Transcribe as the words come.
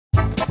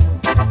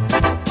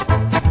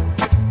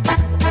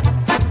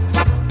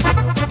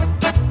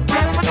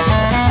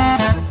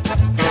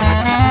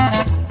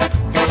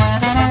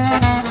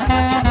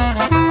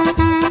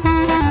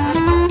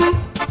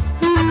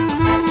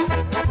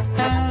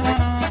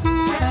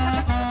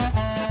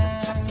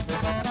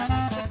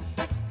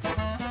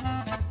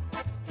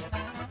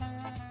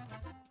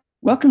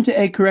Welcome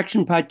to A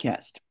Correction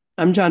Podcast.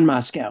 I'm John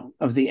Moscow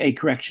of the A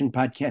Correction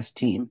Podcast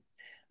team.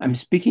 I'm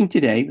speaking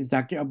today with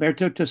Dr.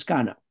 Alberto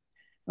Toscano.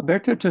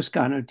 Alberto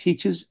Toscano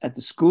teaches at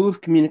the School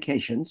of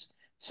Communications,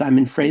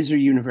 Simon Fraser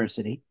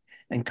University,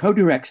 and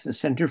co-directs the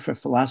Center for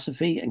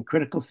Philosophy and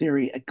Critical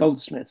Theory at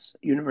Goldsmiths,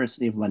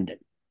 University of London.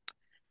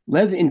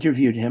 Lev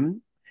interviewed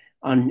him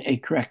on A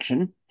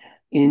Correction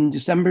in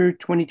December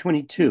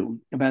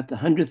 2022 about the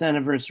 100th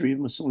anniversary of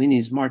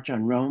Mussolini's March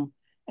on Rome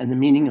and the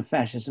meaning of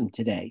fascism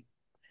today.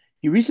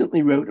 He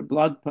recently wrote a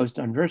blog post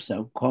on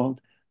Verso called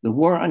The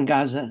War on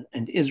Gaza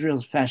and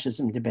Israel's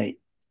Fascism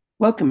Debate.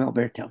 Welcome,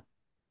 Alberto.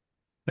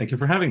 Thank you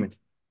for having me.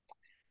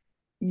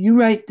 You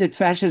write that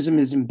fascism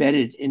is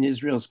embedded in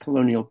Israel's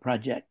colonial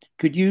project.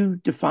 Could you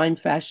define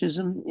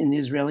fascism in the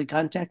Israeli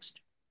context?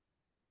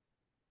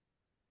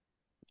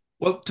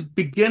 Well, to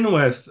begin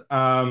with,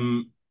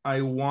 I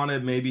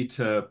wanted maybe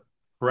to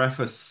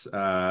preface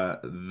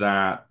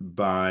that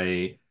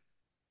by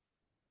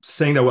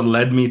saying that what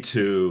led me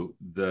to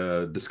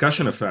the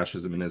discussion of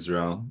fascism in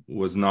Israel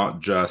was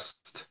not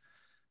just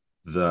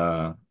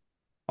the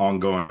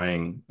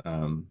ongoing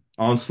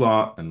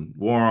onslaught and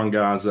war on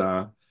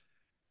Gaza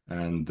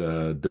and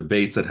the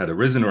debates that had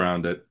arisen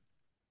around it,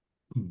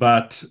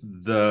 but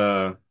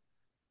the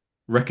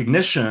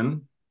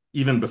recognition,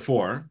 even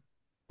before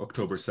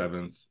October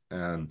 7th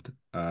and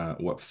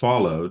what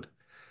followed,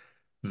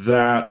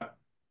 that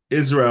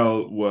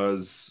Israel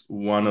was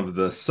one of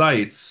the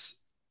sites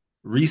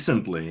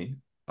recently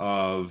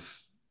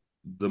of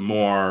the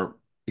more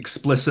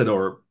explicit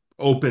or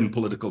open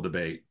political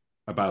debate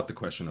about the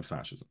question of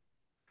fascism.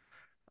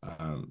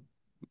 Um,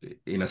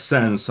 in a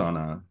sense,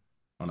 on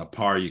a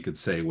par, you could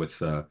say, with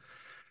the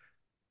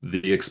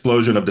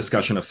explosion of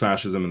discussion of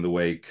fascism in the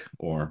wake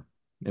or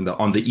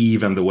on the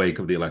eve and the wake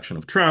of the election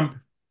of Trump,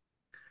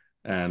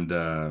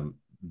 and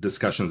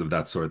discussions of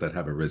that sort that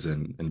have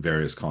arisen in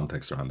various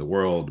contexts around the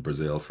world,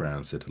 Brazil,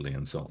 France, Italy,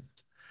 and so on.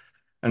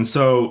 And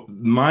so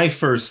my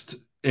first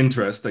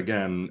interest,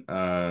 again,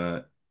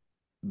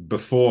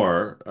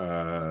 before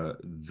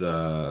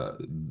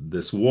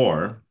this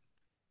war,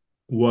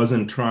 was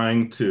in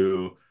trying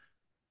to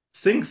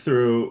think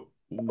through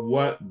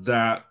what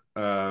that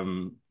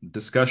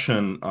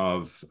discussion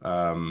of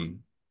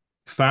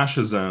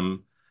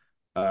fascism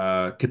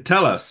could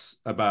tell us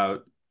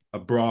about a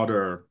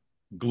broader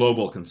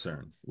global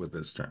concern with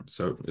this term.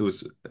 So it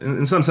was,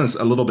 in some sense,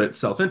 a little bit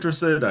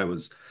self-interested. I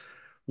was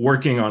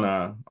working on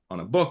a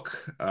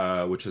book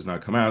which has now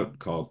come out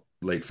called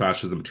Late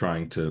Fascism,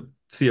 trying to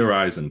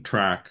theorize and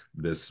track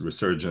this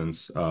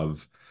resurgence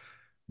of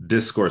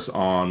discourse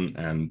on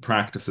and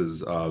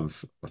practices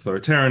of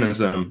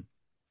authoritarianism.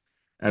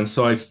 And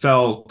so I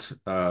felt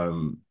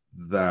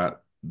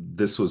that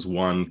this was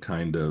one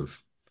kind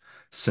of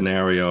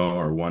scenario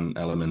or one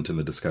element in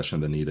the discussion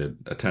that needed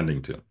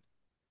attending to.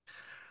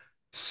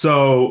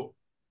 So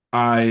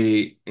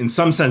in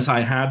some sense, I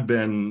had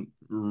been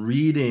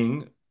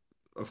reading,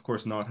 of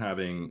course, not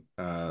having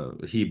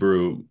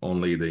Hebrew,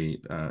 only the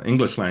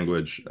English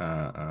language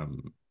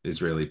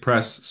Israeli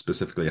press,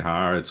 specifically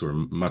Haaretz, where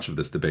much of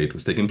this debate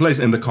was taking place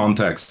in the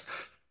context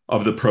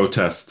of the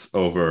protests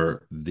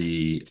over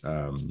the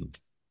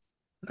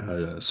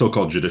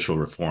so-called judicial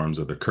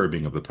reforms or the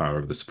curbing of the power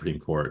of the Supreme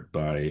Court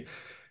by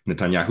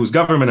Netanyahu's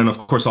government, and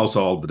of course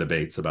also all the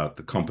debates about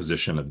the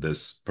composition of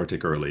this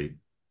particularly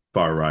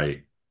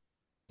far-right,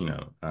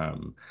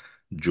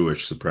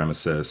 Jewish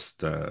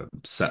supremacist,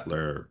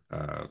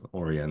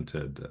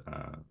 settler-oriented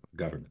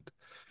government.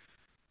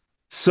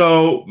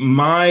 So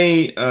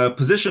my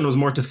position was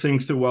more to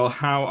think through, well,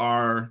 how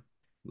are,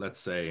 let's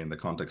say, in the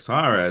context of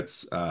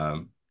Haaretz,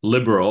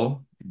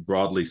 liberal,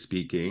 broadly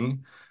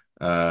speaking,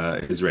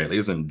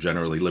 Israelis and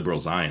generally liberal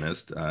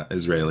Zionist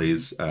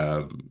Israelis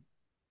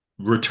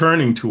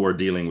returning to or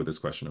dealing with this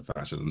question of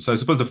fascism. So I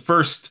suppose the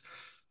first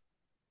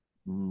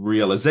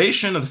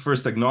realization of the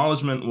first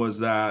acknowledgement was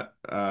that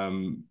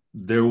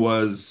there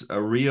was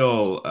a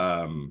real,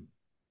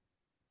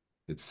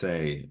 let's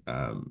say,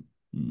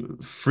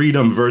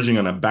 freedom verging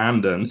on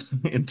abandon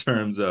in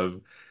terms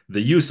of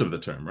the use of the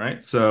term,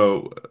 right?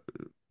 So,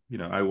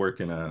 I work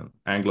in an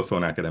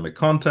Anglophone academic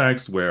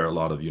context where a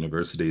lot of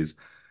universities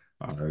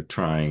are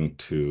trying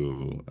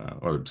to,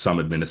 or some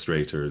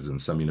administrators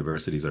and some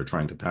universities are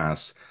trying to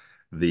pass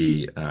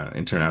the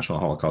International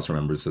Holocaust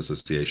Remembrance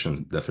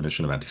Association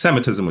definition of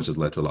anti-Semitism, which has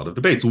led to a lot of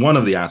debates. One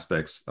of the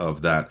aspects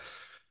of that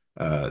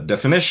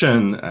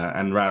definition,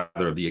 and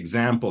rather the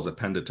examples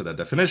appended to that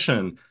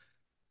definition,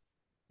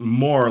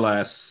 more or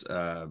less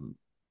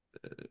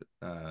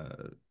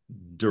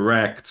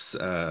directs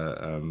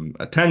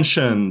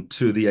attention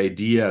to the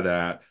idea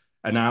that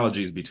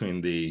analogies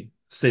between the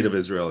State of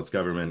Israel, its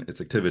government,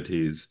 its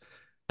activities,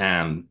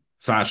 and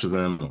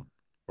fascism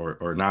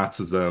or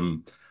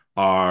Nazism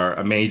are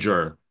a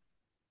major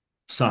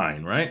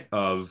sign, right,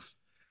 of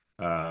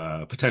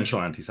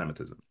potential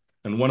anti-Semitism.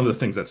 And one of the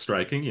things that's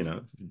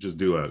striking, just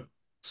do a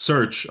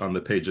search on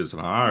the pages of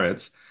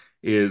Haaretz,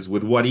 is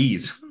with what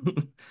ease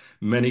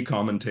many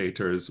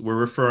commentators were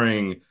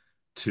referring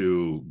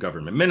to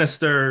government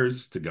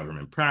ministers, to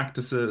government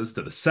practices,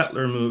 to the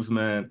settler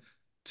movement,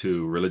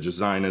 to religious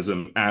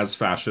Zionism as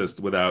fascist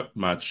without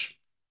much,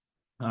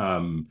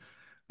 um,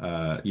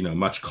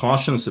 much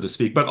caution, so to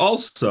speak, but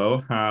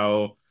also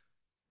how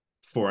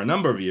for a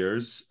number of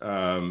years,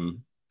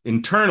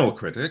 internal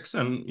critics,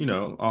 and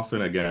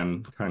often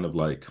again, kind of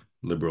like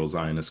liberal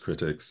Zionist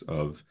critics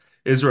of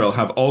Israel,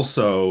 have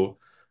also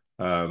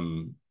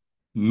um,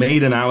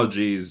 made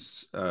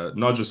analogies,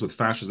 not just with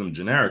fascism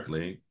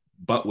generically,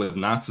 but with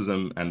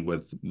Nazism and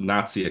with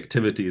Nazi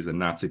activities and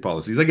Nazi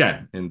policies,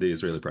 again, in the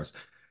Israeli press,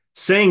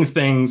 saying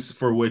things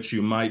for which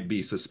you might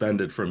be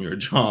suspended from your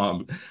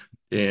job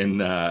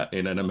in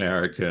an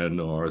American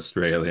or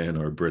Australian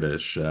or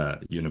British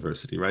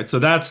university, right? So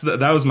that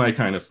was my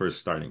kind of first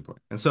starting point.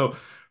 And so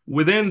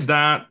within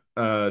that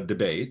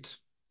debate,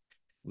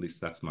 at least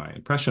that's my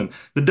impression,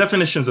 the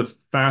definitions of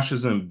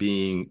fascism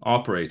being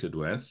operated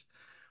with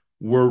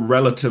were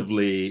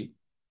relatively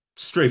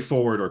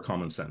straightforward or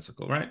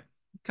commonsensical, right?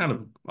 Kind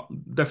of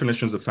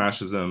definitions of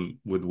fascism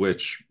with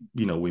which,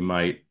 we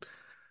might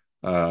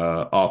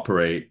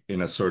operate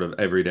in a sort of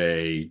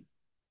everyday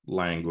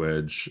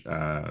language,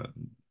 the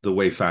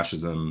way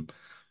fascism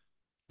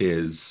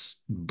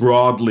is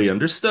broadly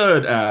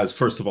understood as,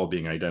 first of all,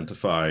 being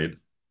identified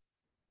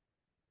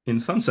in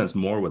some sense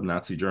more with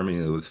Nazi Germany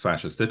than with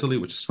fascist Italy,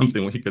 which is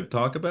something we could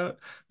talk about.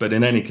 But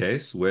in any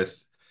case,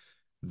 with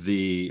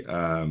the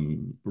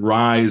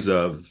rise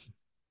of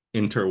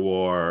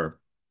interwar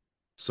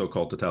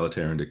so-called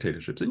totalitarian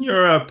dictatorships in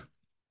Europe,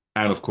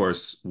 and of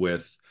course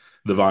with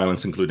the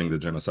violence, including the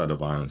genocidal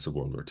violence of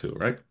World War II,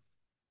 right?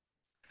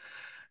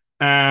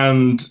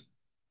 And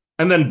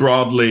and then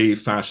broadly,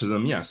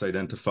 fascism, yes,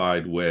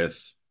 identified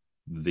with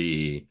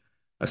the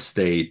a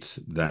state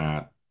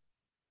that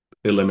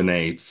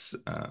eliminates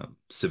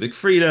civic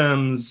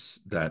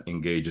freedoms, that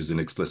engages in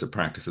explicit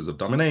practices of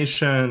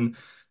domination,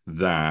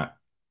 that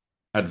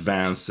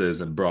advances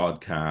and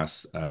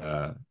broadcasts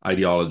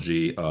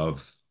ideology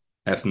of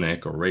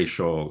ethnic or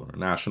racial or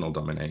national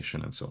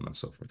domination, and so on and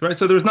so forth. Right.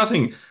 So there was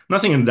nothing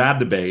in that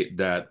debate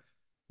that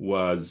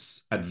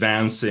was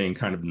advancing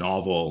kind of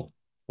novel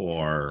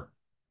or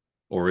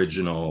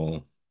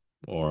original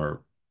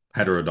or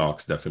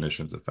heterodox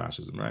definitions of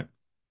fascism, right?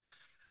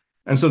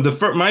 And so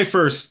my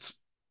first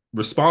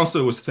response to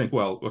it was to think,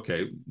 well,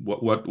 okay,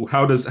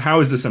 how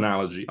is this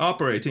analogy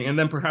operating? And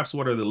then perhaps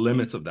what are the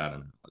limits of that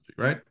analogy,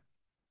 right?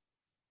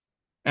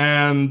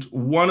 And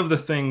one of the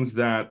things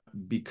that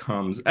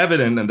becomes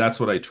evident, and that's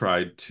what I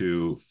tried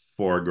to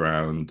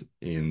foreground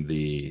in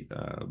the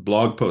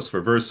blog post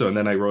for Verso, and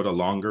then I wrote a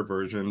longer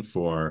version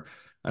for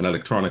an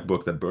electronic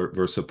book that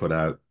Verso put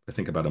out, I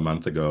think about a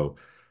month ago,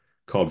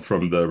 called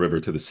From the River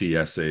to the Sea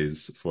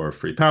Essays for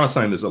Free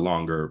Palestine. There's a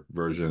longer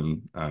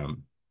version,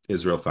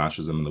 Israel,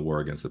 Fascism, and the War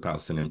Against the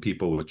Palestinian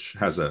People, which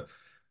has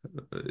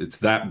it's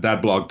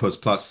that blog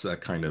post plus a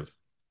kind of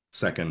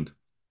second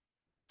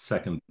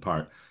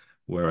part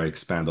where I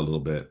expand a little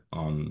bit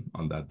on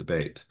that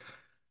debate.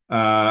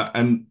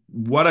 And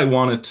what I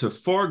wanted to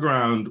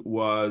foreground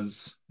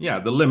was, yeah,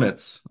 the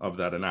limits of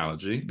that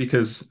analogy,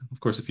 because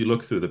of course, if you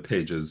look through the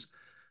pages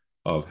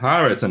of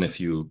Haaretz, and if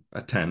you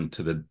attend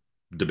to the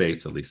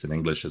debates, at least in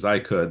English, as I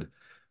could,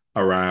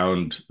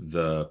 around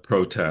the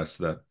protests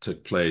that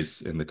took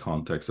place in the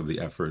context of the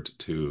effort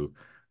to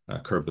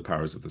curb the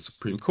powers of the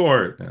Supreme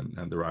Court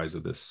and the rise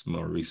of this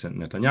more recent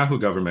Netanyahu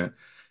government,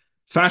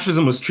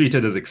 fascism was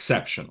treated as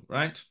exceptional,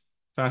 right?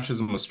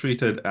 Fascism was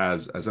treated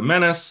as a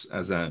menace,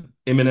 as an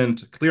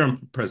imminent, clear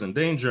and present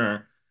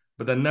danger,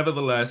 but then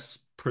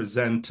nevertheless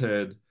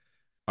presented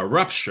a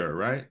rupture,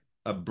 right?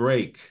 A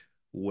break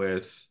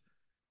with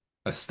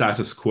a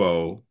status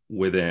quo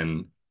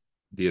within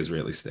the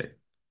Israeli state.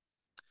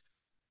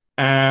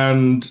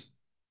 And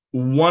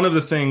one of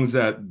the things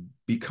that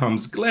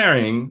becomes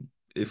glaring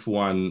if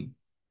one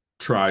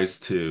tries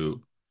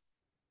to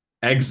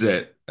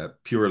exit a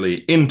purely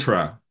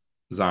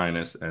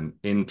intra-Zionist and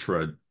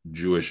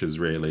intra-Jewish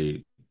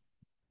Israeli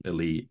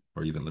elite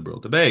or even liberal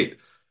debate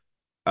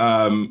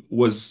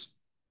was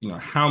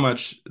how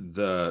much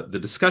the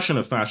discussion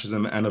of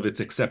fascism and of its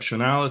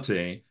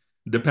exceptionality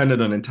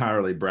depended on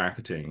entirely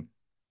bracketing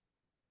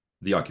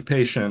the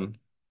occupation,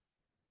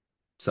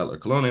 settler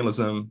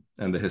colonialism,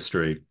 and the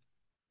history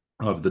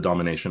of the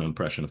domination and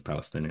oppression of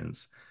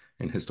Palestinians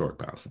in historic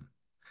Palestine.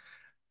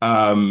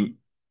 Um,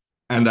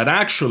 and that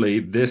actually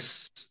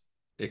this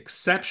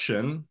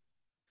exception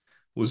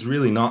was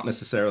really not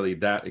necessarily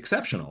that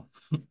exceptional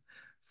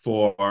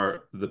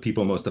for the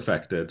people most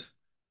affected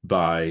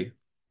by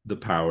the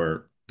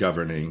power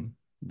governing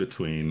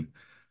between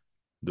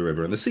the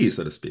river and the sea,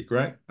 so to speak,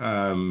 right?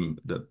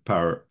 The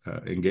power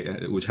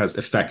which has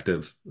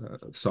effective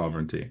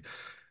sovereignty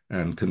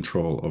and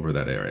control over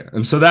that area.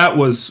 And so that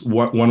was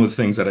one of the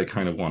things that I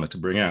kind of wanted to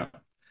bring out.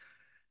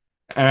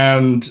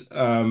 And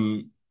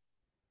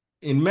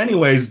in many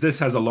ways, this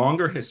has a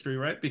longer history,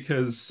 right?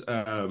 Because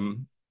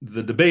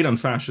the debate on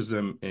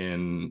fascism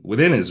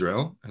within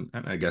Israel, and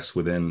I guess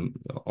within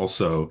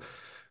also,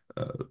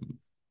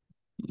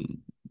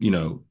 you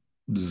know,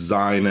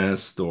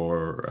 Zionist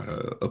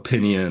or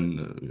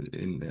opinion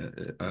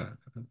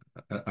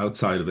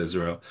outside of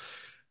Israel.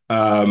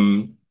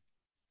 Um,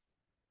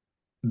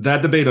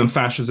 that debate on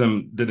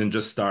fascism didn't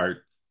just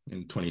start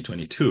in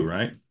 2022,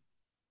 right?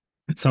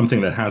 It's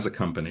something that has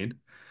accompanied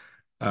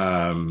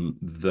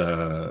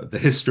the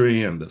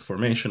history and the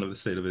formation of the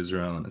state of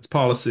Israel and its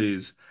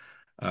policies.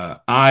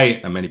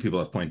 I, and many people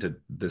have pointed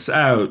this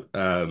out,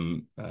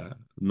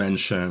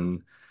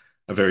 mention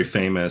a very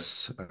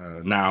famous,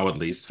 now at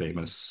least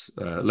famous,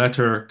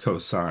 letter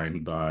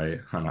co-signed by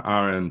Hannah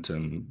Arendt,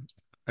 and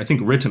I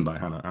think written by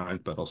Hannah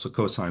Arendt, but also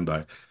co-signed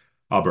by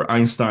Albert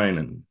Einstein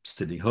and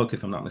Sidney Hook,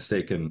 if I'm not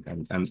mistaken,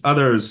 and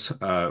others,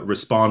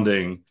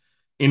 responding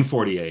in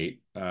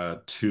 48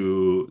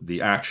 to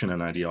the action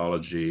and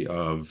ideology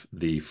of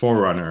the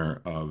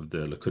forerunner of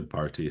the Likud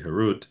party,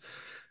 Herut,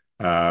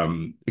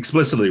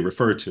 explicitly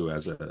referred to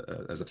as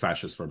a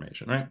fascist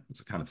formation, right?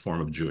 It's a kind of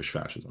form of Jewish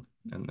fascism.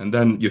 And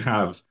then you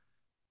have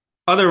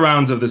other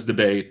rounds of this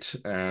debate,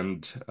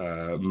 and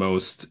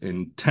most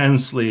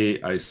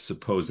intensely, I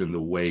suppose, in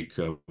the wake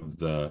of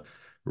the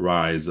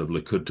rise of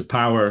Likud to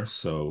power.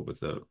 So with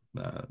the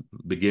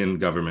Begin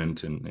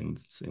government in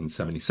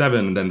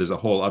 77, and then there's a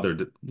whole other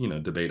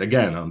debate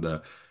again on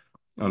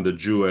the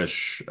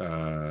Jewish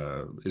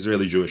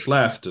Israeli Jewish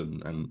left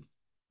and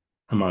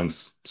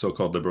amongst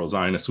so-called liberal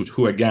Zionists,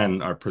 who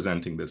again are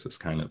presenting this as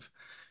kind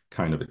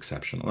of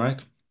exceptional,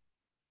 right?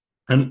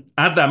 And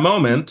at that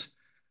moment,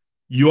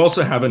 you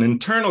also have an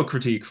internal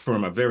critique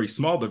from a very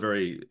small but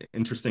very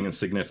interesting and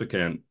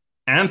significant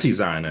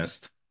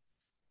anti-Zionist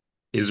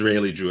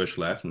Israeli Jewish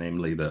left,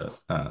 namely the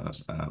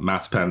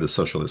Matzpan, the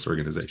socialist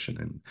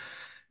organization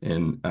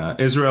in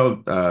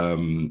Israel.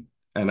 And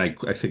I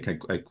think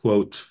I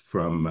quote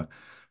from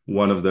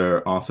one of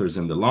their authors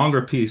in the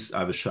longer piece,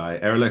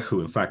 Avishai Erlich,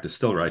 who in fact is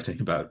still writing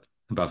about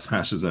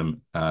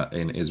fascism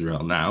in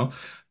Israel now,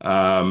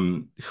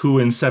 who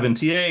in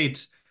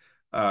 78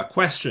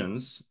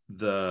 questions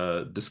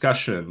the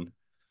discussion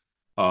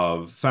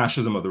of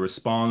fascism, or the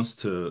response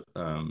to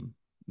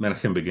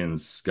Menachem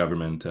Begin's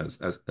government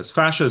as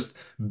fascist,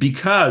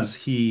 because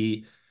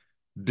he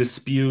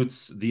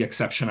disputes the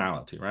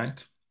exceptionality,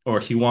 right? Or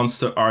he wants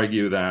to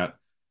argue that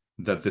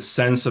the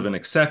sense of an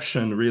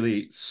exception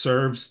really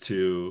serves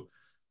to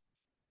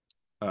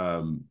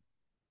um,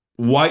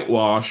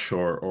 whitewash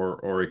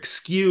or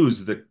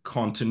excuse the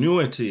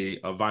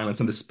continuity of violence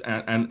and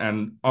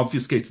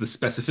obfuscates the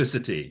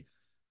specificity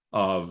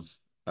of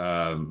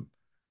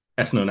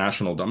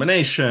ethno-national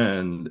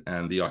domination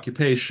and the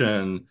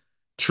occupation,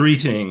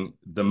 treating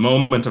the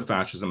moment of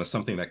fascism as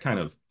something that kind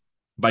of,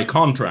 by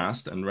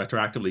contrast and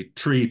retroactively,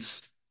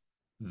 treats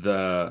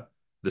the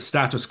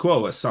status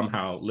quo as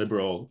somehow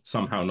liberal,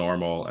 somehow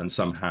normal, and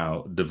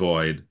somehow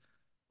devoid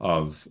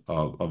of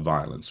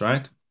violence,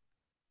 right?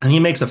 And he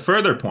makes a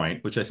further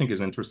point, which I think is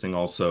interesting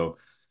also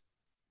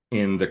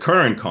in the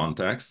current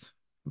context.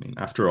 I mean,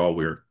 after all,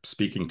 we're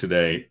speaking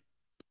today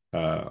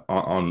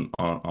on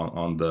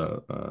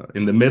the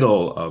in the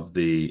middle of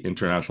the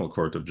International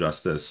Court of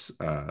Justice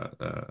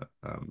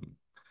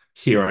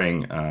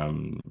hearing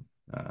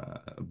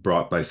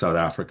brought by South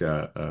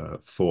Africa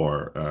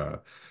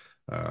for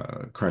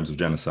crimes of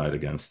genocide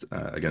against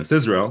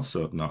Israel.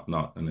 So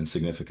not an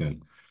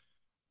insignificant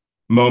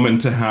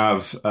moment to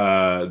have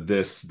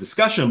this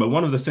discussion. But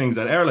one of the things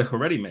that Ehrlich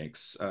already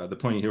makes, the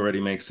point he already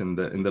makes in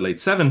the late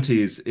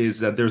 70s, is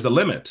that there's a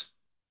limit.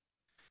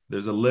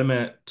 There's a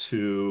limit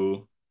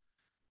to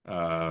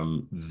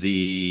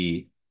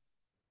the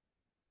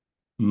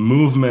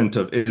movement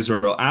of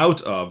Israel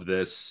out of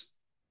this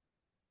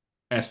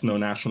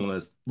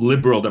ethno-nationalist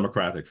liberal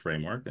democratic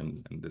framework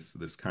and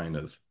this kind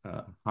of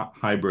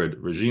hybrid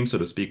regime, so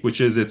to speak, which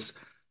is its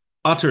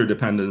utter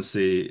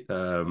dependency,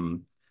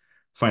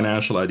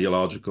 financial,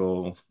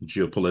 ideological,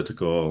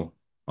 geopolitical,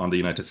 on the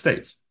United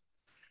States.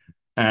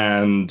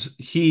 And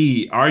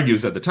he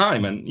argues at the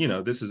time, and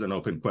this is an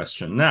open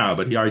question now,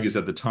 but he argues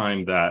at the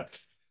time that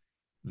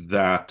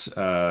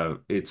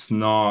it's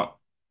not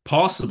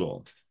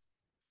possible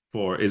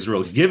for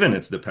Israel, given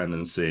its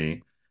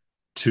dependency,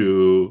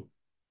 to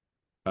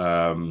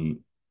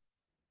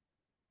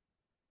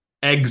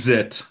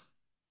exit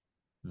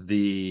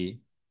the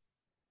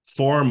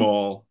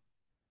formal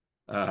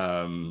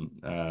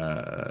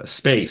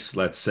space,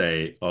 let's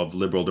say, of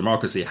liberal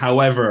democracy,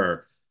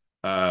 however,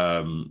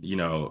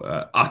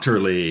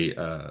 utterly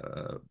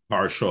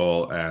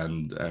partial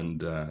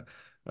and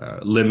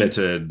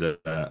limited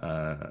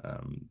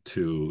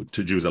to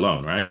Jews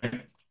alone,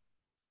 right?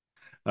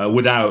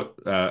 Without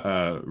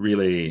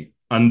really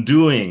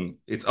undoing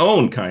its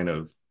own kind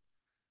of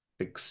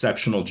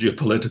exceptional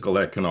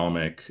geopolitical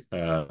economic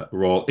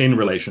role in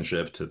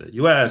relationship to the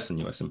US and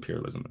US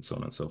imperialism and so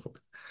on and so forth.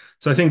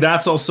 So I think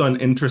that's also an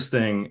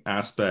interesting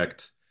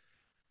aspect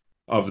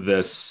of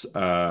this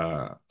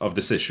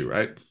issue,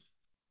 right?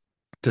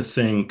 To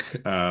think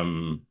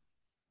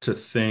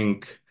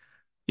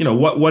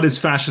what is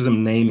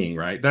fascism naming,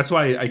 right? That's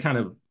why I kind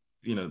of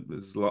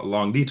it's a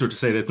long detour to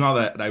say that it's not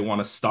that I want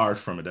to start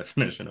from a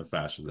definition of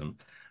fascism.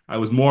 I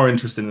was more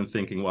interested in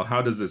thinking, well,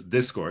 how does this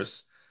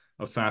discourse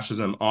of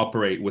fascism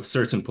operate with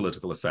certain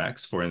political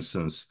effects. For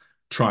instance,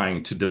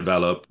 trying to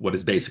develop what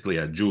is basically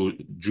a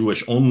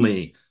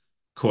Jewish-only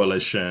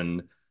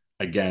coalition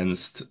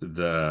against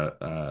the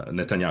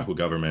Netanyahu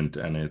government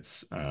and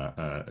its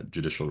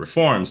judicial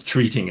reforms,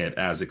 treating it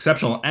as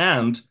exceptional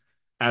and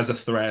as a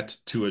threat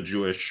to a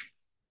Jewish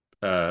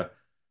uh,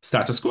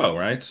 status quo,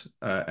 right?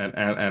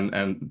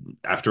 And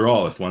after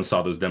all, if one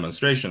saw those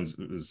demonstrations,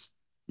 it was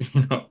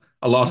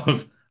a lot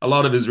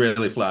of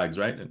Israeli flags,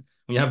 right? And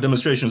when you have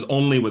demonstrations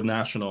only with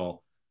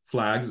national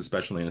flags,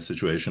 especially in a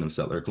situation of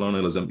settler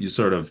colonialism, you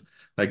sort of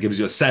that gives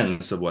you a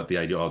sense of what the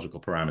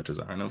ideological parameters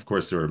are. And of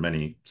course, there are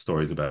many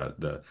stories about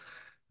the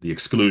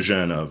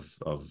exclusion of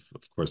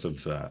course,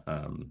 of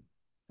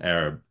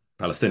Arab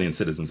Palestinian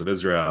citizens of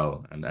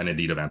Israel and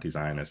indeed of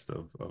anti-Zionist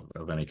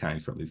of any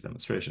kind from these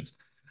demonstrations.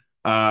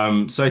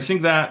 So I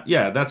think that,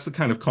 yeah, that's the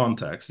kind of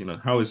context,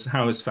 how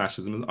is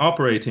fascism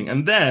operating?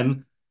 And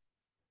then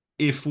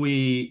if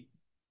we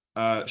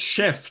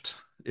shift,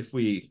 if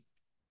we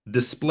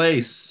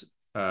displace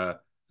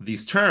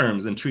these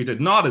terms and treat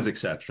it not as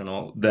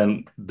exceptional,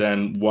 then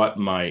what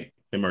might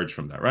emerge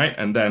from that, right?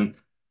 And then,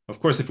 of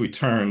course, if we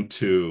turn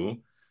to,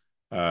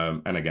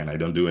 and again, I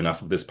don't do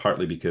enough of this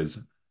partly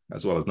because,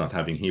 as well as not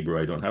having Hebrew,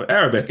 I don't have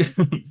Arabic.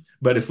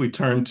 But if we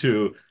turn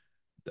to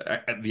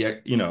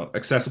the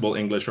accessible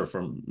English, or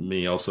for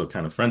me also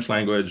kind of French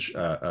language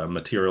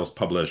materials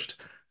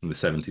published in the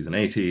 70s and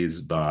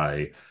 80s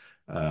by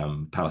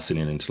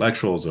Palestinian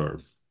intellectuals or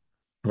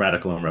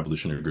radical and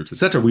revolutionary groups,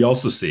 etc. We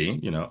also see,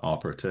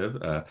 operative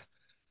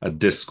a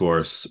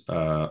discourse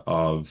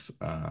of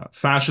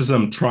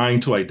fascism trying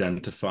to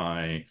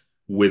identify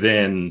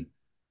within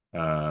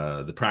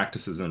the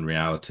practices and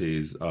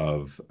realities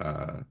of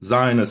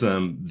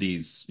Zionism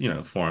these,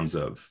 forms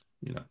of,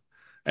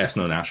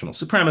 ethno-national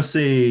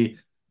supremacy,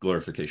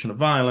 glorification of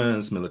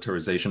violence,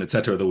 militarization,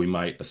 etc., that we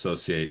might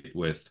associate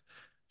with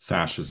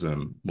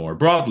fascism more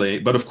broadly,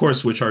 but of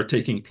course, which are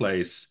taking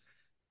place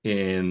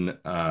in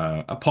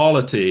a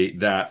polity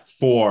that,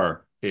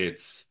 for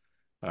its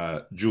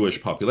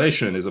Jewish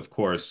population, is of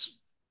course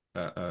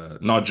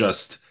not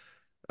just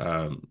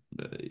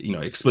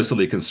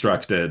explicitly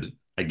constructed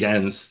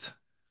against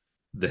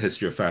the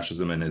history of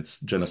fascism and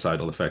its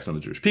genocidal effects on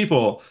the Jewish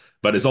people,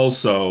 but is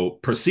also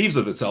perceives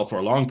of itself for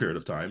a long period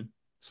of time,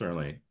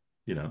 certainly,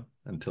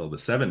 until the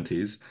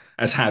 70s,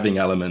 as having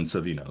elements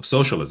of,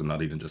 socialism,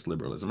 not even just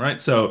liberalism,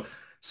 right? So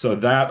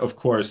that, of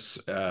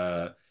course,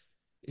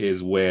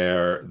 is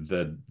where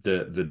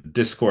the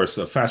discourse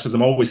of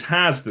fascism always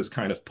has this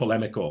kind of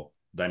polemical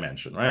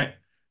dimension, right?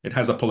 It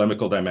has a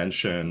polemical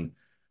dimension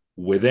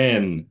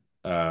within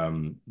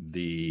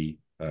the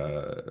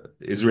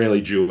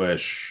Israeli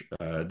Jewish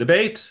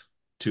debate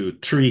to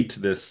treat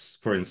this,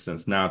 for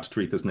instance, now to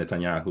treat this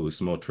Netanyahu,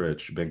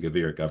 Smotrich, Ben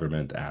Gvir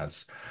government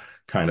as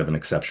kind of an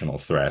exceptional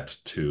threat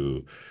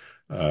to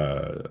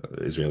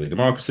Israeli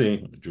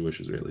democracy, Jewish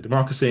Israeli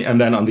democracy. And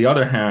then on the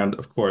other hand,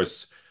 of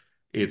course,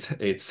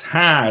 it's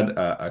had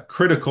a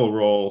critical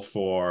role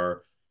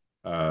for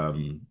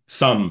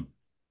some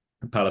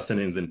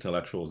Palestinians,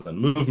 intellectuals, and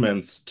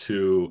movements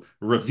to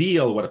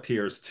reveal what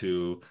appears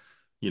to,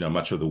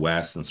 much of the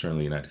West and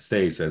certainly the United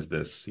States as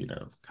this,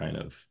 kind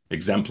of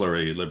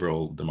exemplary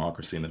liberal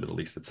democracy in the Middle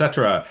East,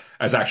 etc.,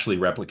 as actually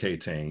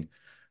replicating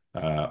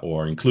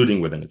or including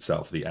within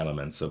itself the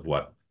elements of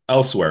what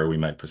elsewhere we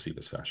might perceive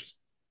as fascism.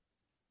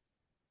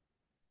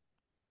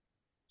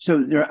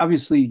 So there are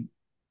obviously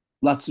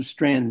lots of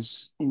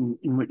strands in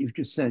what you've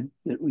just said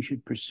that we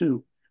should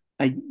pursue.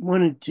 I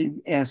wanted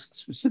to ask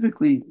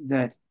specifically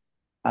that,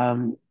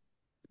 um,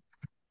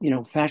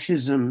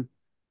 fascism,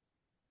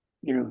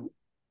 you know,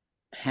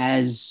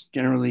 has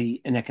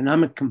generally an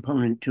economic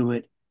component to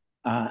it,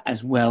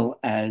 as well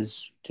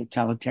as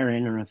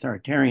totalitarian or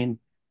authoritarian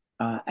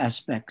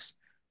aspects.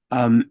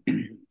 Um,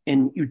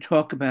 and you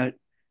talk about,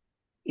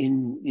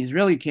 in the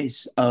Israeli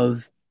case,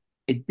 of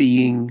it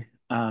being,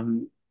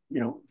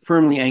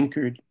 firmly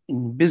anchored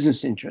in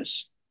business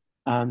interests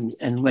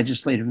and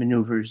legislative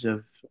maneuvers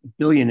of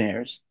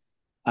billionaires,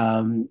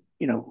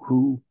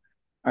 who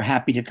are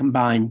happy to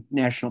combine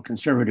national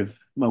conservative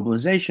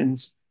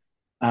mobilizations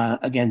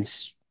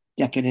against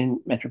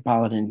decadent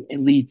metropolitan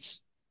elites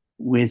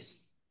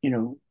with,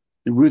 the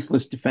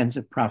ruthless defense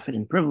of profit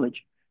and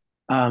privilege.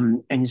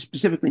 And you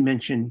specifically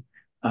mentioned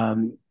a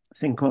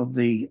thing called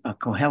the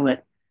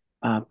Kohelet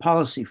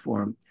Policy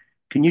Forum.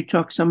 Can you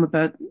talk some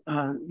about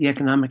the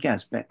economic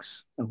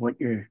aspects of what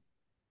you're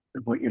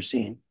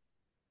seeing?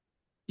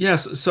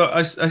 Yes, so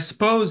I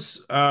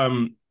suppose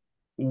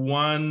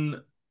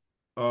one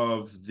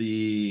of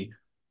the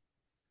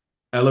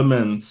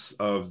elements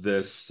of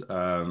this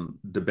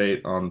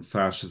debate on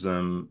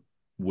fascism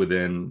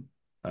within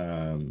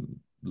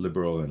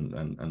liberal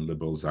and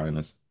liberal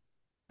Zionist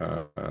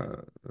uh,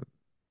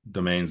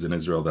 domains in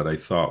Israel that I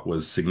thought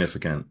was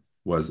significant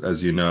was,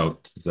 as you know,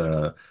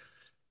 the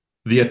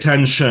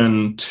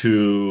attention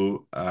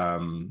to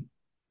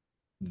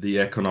the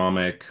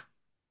economic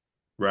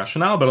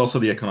rationale, but also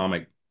the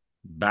economic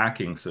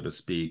backing, so to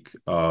speak,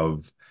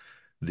 of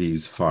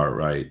these far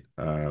right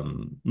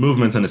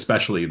movements, and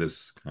especially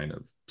this kind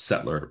of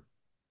settler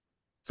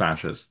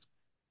fascist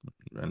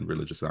and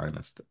religious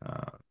Zionist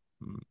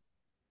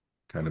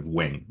kind of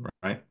wing,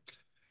 right?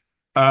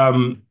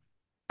 Um,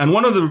 and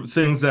one of the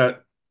things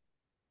that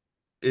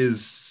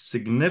is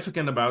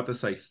significant about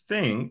this, I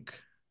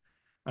think,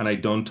 and I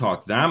don't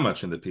talk that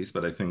much in the piece,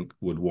 but I think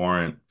would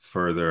warrant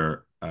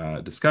further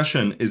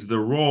discussion, is the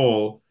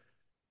role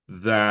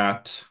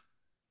that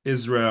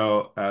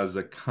Israel as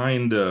a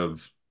kind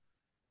of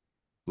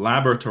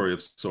laboratory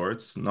of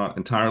sorts, not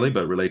entirely,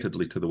 but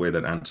relatedly to the way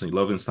that Anthony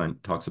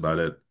Loewenstein talks about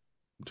it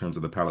in terms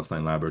of the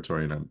Palestine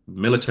laboratory in a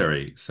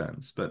military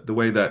sense, but the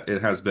way that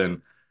it has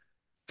been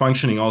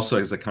functioning also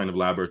as a kind of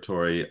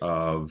laboratory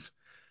of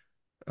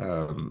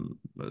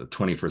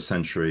 21st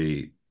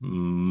century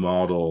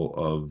model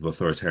of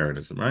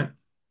authoritarianism, right?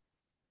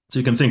 So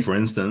you can think, for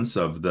instance,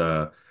 of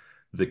the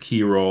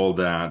key role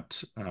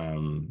that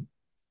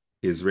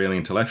Israeli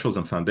intellectuals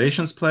and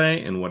foundations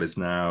play in what is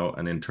now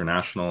an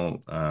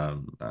international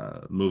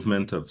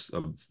movement of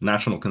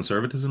national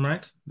conservatism,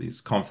 right?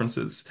 These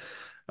conferences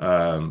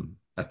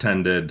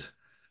attended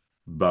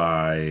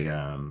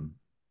by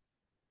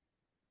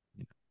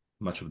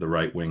much of the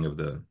right wing of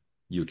the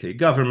UK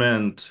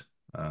government,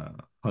 uh,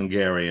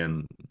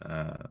 Hungarian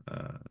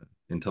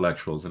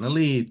intellectuals and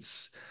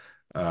elites,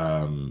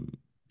 um,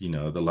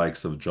 the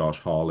likes of Josh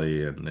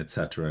Hawley and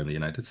etc. in the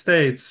United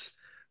States,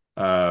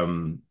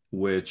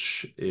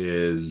 which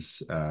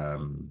has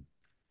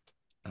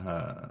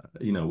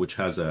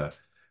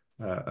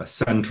a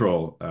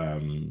central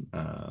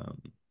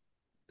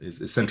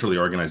is centrally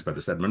organized by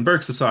this Edmund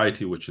Burke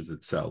Society, which is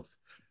itself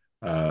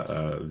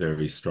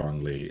very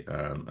strongly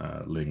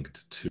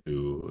linked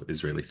to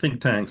Israeli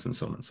think tanks and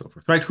so on and so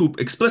forth, right? Who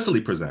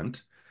explicitly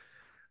present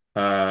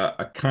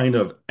a kind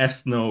of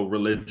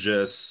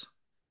ethno-religious,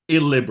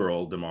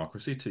 illiberal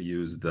democracy, to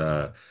use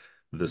the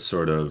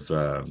sort of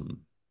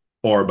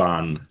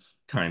Orban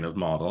kind of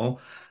model,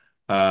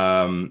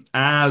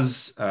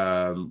 as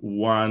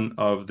one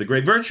of the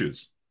great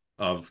virtues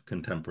of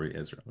contemporary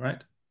Israel,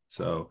 right?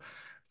 So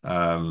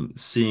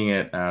seeing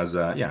it as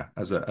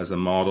a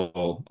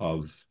model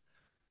of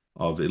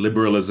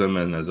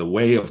illiberalism and as a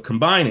way of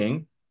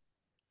combining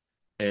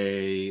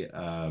a,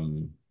 a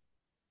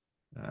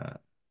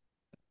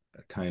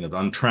kind of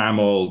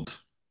untrammeled,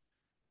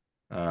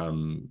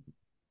 um,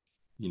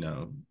 you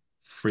know,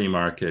 free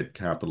market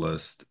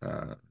capitalist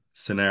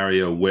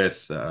scenario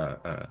with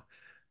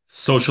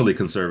socially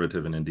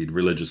conservative and indeed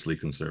religiously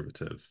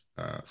conservative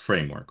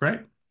framework,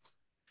 right?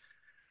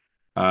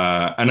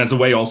 And as a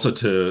way also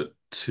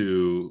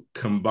to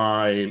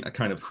combine a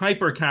kind of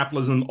hyper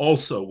capitalism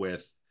also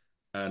with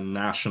a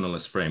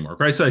nationalist framework,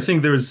 right? So I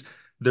think there's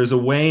a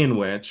way in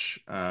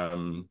which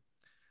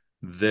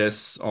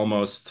this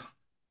almost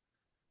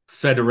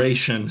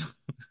federation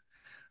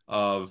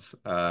of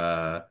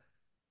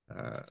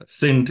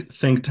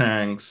think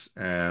tanks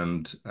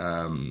and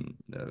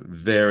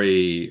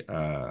very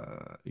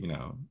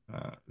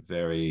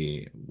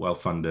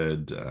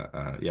well-funded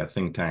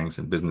think tanks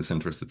and business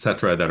interests,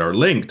 etc., that are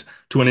linked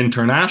to an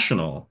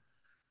international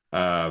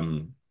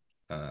um,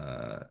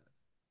 uh,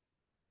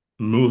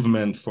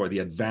 movement for the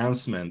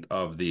advancement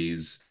of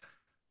these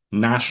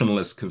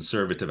nationalist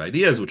conservative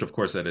ideas, which of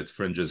course at its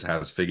fringes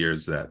has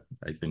figures that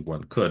I think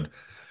one could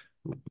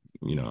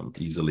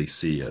easily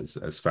see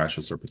as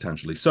fascist or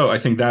potentially so. I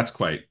think that's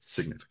quite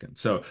significant.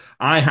 So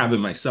I haven't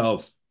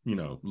myself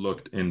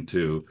looked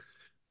into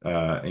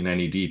in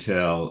any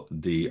detail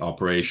the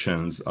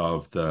operations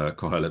of the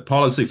Kohelet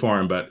Policy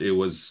Forum, but it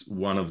was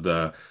one of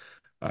the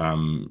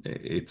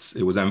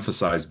it was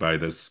emphasized by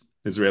this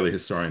Israeli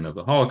historian of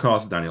the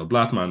Holocaust, Daniel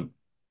Blattman,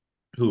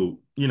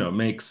 who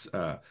makes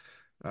kind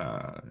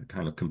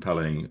of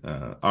compelling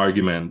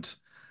argument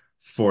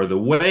for the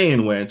way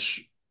in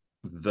which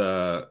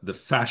the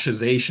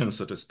fascization,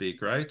 so to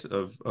speak, right,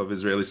 of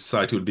Israeli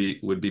society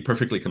would be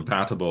perfectly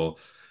compatible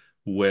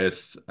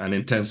with an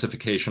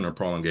intensification or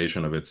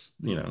prolongation of its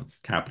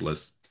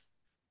capitalist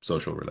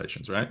social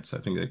relations, right? So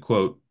I think the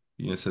quote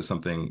says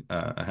something.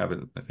 I have it,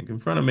 I think, in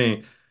front of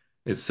me.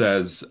 It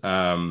says,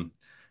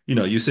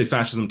 you say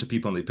fascism to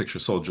people and they picture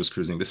soldiers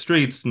cruising the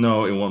streets.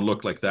 No, it won't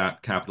look like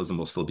that. Capitalism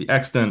will still be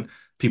extant.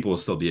 People will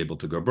still be able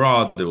to go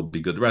abroad. There will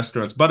be good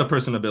restaurants, but a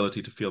person's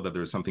ability to feel that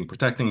there is something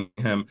protecting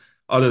him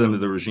other than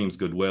the regime's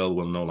goodwill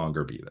will no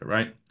longer be there,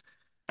 right?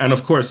 And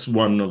of course,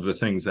 one of the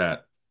things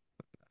that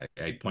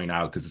I point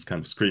out, because it's kind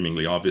of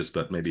screamingly obvious,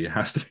 but maybe it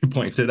has to be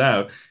pointed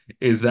out,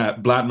 is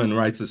that Blattman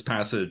writes this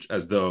passage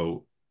as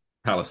though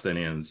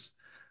Palestinians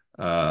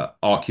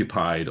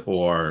occupied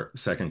or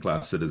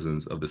second-class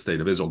citizens of the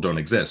state of Israel don't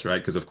exist, right?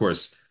 Because of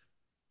course,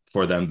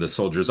 for them, the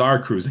soldiers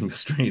are cruising the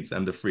streets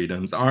and the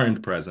freedoms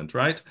aren't present,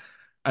 right?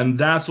 And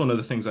that's one of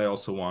the things I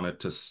also wanted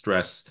to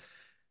stress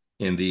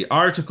in the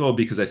article,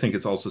 because I think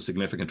it's also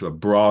significant to a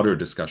broader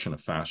discussion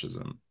of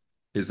fascism,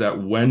 is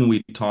that when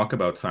we talk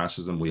about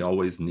fascism, we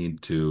always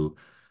need to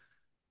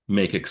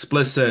make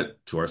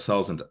explicit to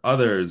ourselves and to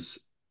others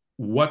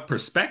what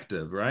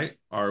perspective, right,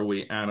 are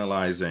we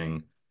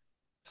analyzing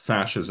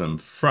fascism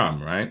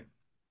from, right?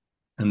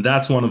 And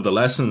that's one of the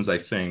lessons, I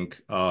think,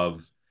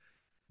 of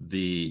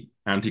the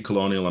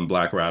anti-colonial and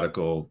Black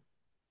radical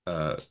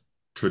uh,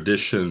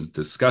 traditions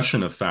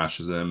discussion of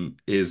fascism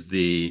is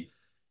the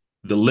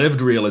lived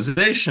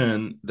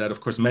realization that,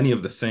 of course, many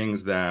of the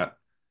things that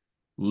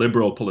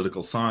liberal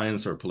political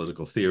science or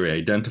political theory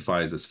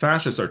identifies as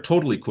fascist are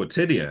totally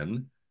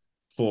quotidian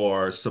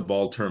for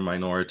subaltern,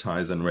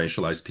 minoritized, and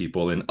racialized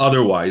people in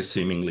otherwise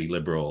seemingly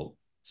liberal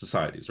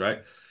societies,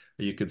 right?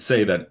 You could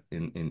say that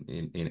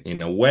in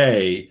a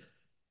way,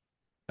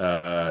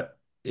 uh,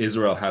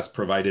 Israel has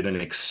provided an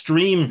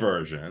extreme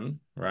version,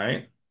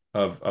 right,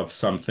 of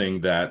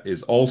something that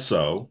is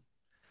also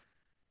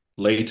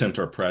latent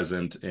or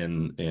present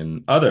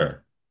in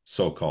other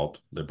so-called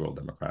liberal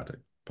democratic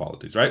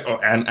polities, right? Oh,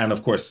 and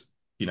of course,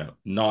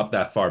 not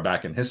that far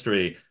back in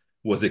history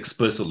was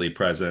explicitly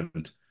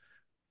present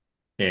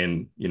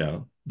in,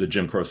 the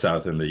Jim Crow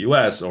South in the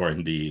US or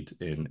indeed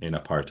in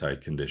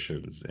apartheid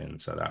conditions in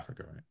South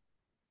Africa, right?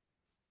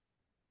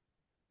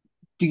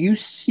 Do you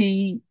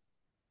see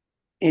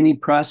any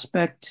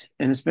prospect,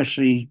 and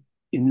especially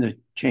in the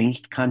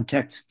changed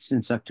context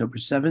since October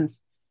 7th,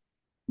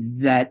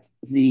 that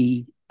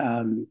the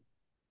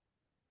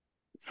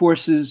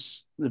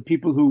forces, the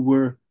people who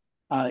were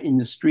in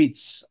the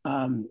streets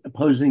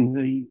opposing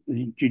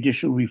the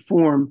judicial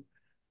reform,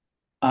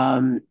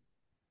 um,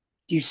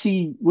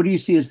 what do you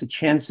see as the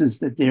chances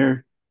that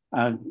they're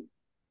going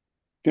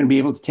to be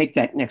able to take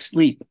that next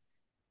leap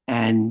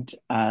and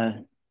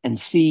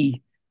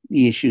see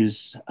the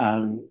issues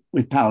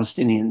with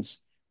Palestinians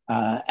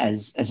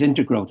as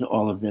integral to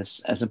all of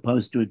this, as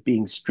opposed to it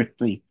being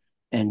strictly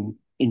an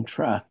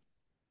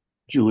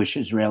intra-Jewish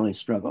Israeli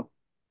struggle?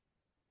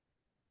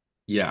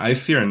 Yeah, I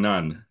fear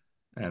none.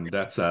 And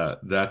that's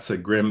a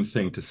grim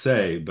thing to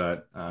say,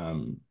 but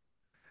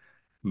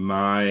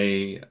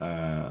my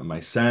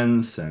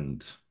sense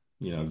and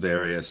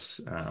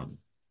various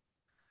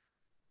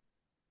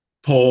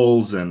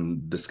polls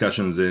and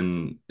discussions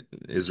in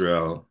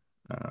Israel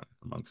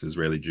amongst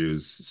Israeli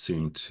Jews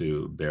seem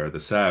to bear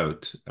this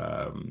out,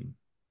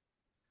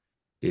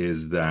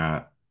 is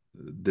that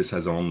this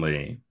has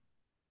only,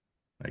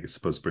 I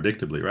suppose,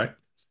 predictably, right,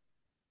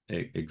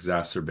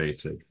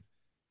 exacerbated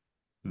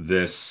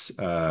this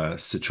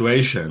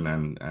situation,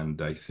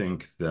 and I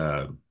think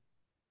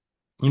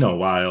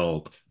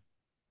while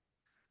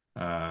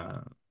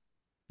uh,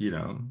 you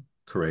know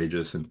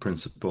courageous and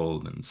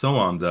principled and so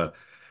on,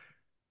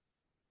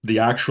 the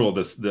actual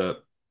this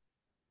the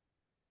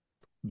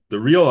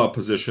real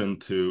opposition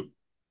to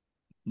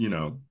you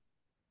know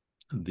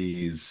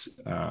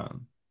these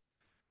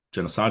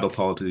genocidal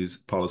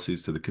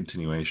policies to the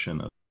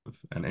continuation of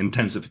and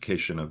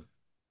intensification of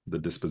the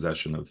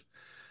dispossession of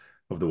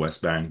the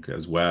West Bank,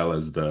 as well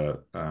as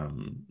the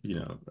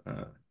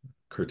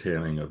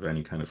curtailing of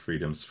any kind of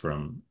freedoms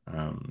from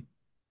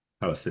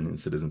Palestinian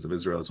citizens of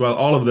Israel as well.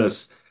 All of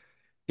this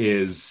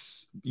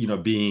is,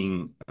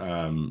 being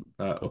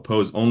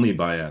opposed only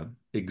by a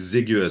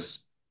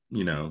exiguous,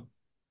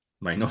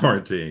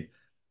 minority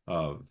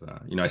of,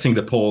 I think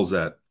the polls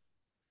that,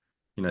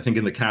 I think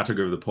in the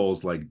category of the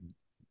polls, like,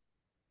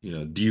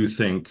 do you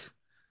think,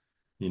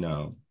 you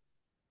know,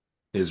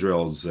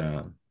 Israel's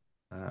uh,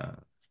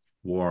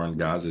 war on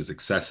Gaza is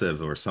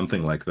excessive or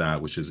something like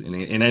that, which is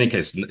in any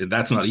case,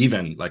 that's not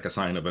even like a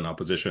sign of an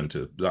opposition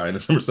to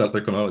Zionism or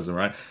settler colonialism,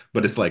 right?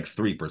 But it's like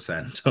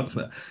 3% of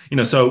the,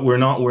 so we're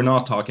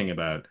not talking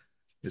about,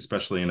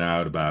 especially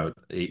now, about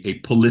a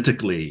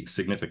politically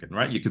significant,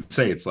 right? You could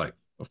say it's like,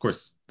 of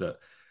course, the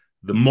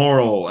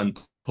moral and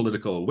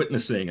political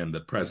witnessing and the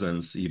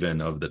presence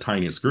even of the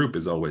tiniest group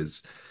is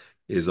always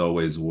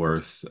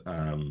worth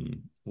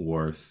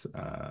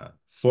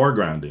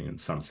foregrounding in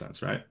some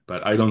sense, right?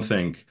 But I don't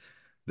think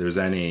there's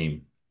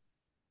any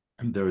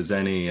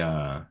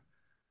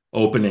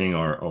opening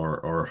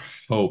or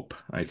hope,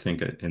 I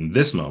think, in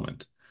this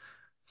moment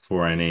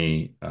for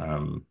any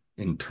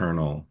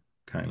internal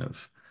kind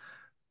of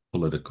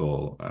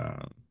political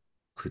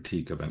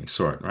critique of any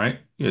sort, right?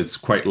 It's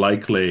quite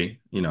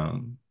likely,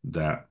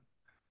 that,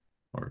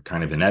 or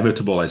kind of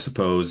inevitable, I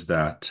suppose,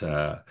 that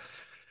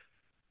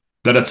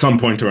at some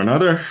point or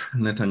another,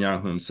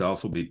 Netanyahu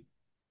himself will be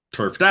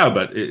turfed out.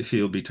 But if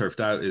he'll be turfed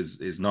out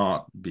is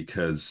not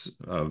because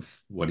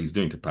of what he's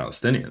doing to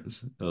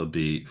Palestinians. It'll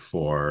be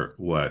for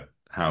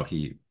how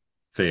he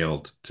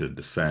failed to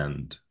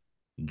defend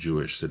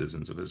Jewish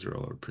citizens of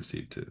Israel, or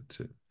perceived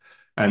to.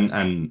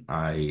 And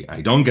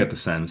I don't get the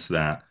sense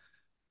that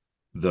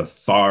the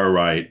far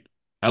right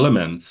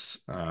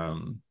elements, I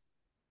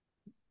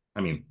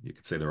mean, you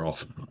could say they're all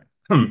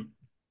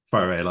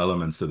far right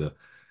elements to the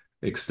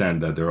extent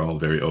that they're all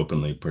very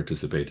openly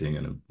participating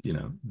in a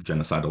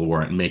genocidal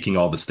war and making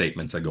all the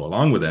statements that go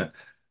along with it.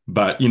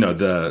 But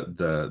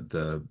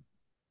the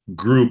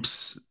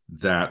groups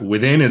that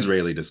within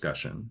Israeli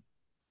discussion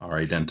are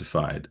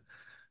identified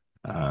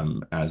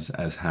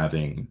as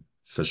having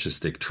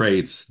fascistic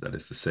traits, that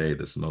is to say,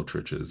 the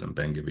Smotriches and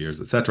Ben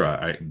Gvirs,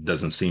 etc.,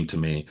 doesn't seem to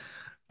me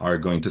are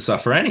going to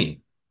suffer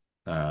any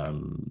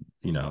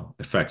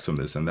effects from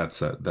this, and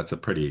that's a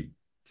pretty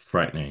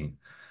frightening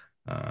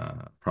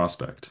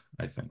prospect,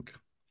 I think.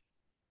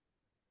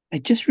 I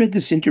just read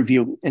this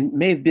interview, and it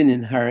may have been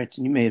in Haaretz,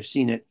 and you may have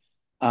seen it,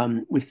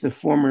 with the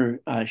former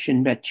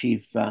Shin Bet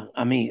chief,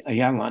 Ami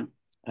Ayalon.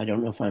 I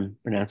don't know if I'm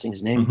pronouncing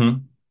his name, Hmm.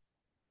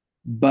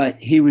 but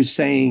he was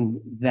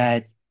saying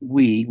that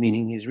we,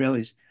 meaning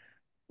Israelis,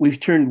 we've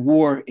turned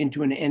war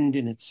into an end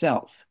in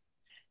itself.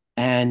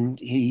 And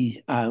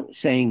he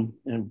saying,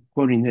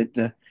 quoting that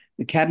the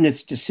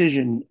cabinet's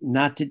decision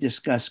not to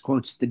discuss,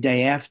 quotes, the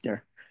day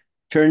after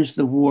turns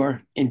the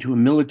war into a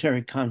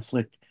military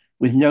conflict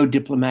with no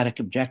diplomatic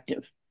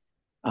objective.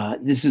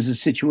 This is a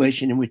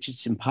situation in which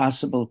it's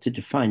impossible to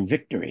define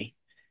victory.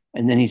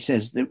 And then he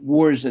says that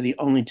wars are the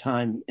only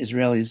time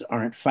Israelis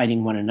aren't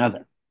fighting one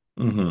another.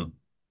 Hmm.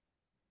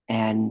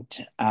 And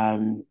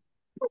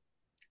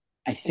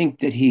I think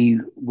that he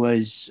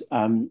was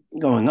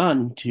going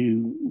on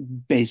to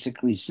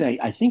basically say,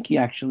 I think he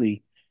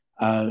actually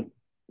uh,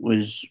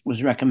 was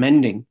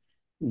recommending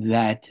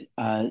that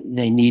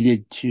they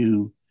needed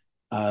to,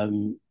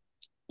 um,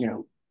 you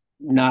know,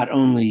 not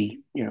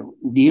only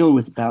deal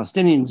with the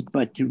Palestinians,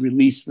 but to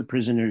release the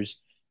prisoners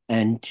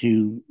and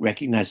to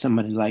recognize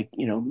somebody like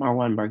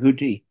Marwan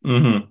Barghouti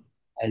Hmm.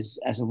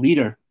 as a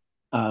leader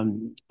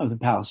of the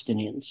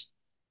Palestinians.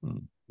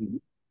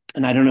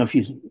 And I don't know if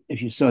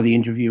you saw the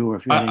interview or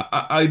if you had any.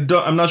 I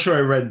don't, I'm not sure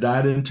I read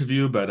that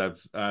interview, but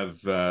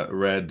I've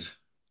read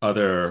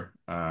other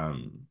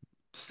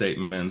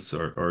statements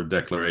or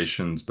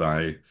declarations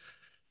by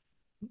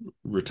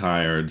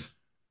retired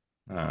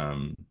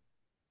um,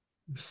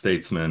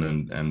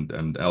 statesmen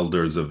and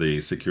elders of the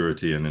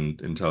security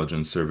and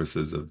intelligence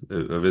services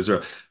of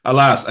Israel.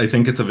 Alas, I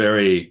think it's a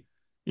very,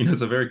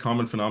 it's a very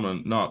common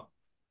phenomenon, not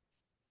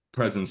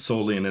present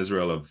solely in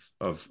Israel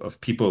of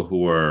people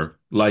who are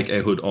like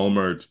Ehud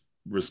Olmert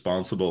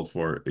responsible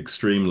for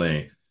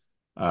extremely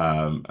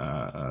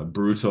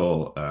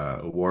brutal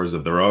wars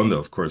of their own, though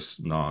of course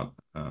not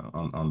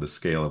on the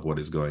scale of what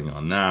is going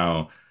on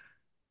now,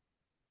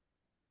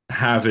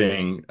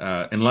 having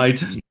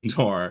enlightened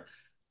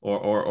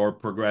or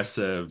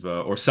progressive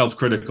or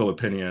self-critical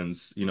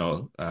opinions,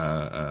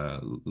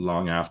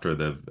 long after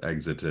they've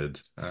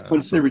exited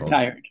Once they're so-called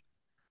retired.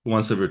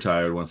 once they've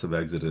retired, once they've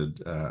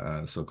exited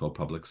so-called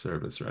public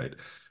service, right?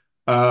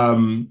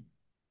 Um,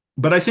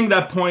 but I think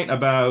that point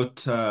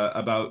about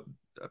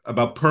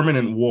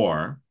permanent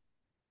war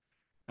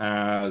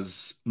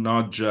as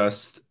not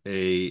just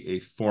a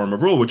form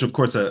of rule, which of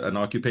course an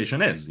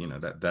occupation is,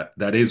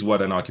 that is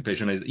what an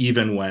occupation is,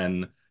 even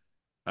when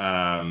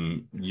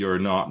you're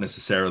not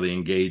necessarily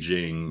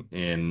engaging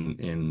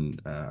in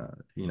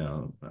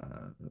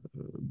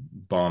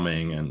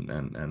bombing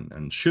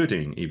and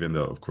shooting, even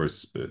though of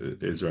course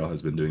Israel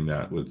has been doing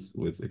that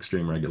with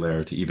extreme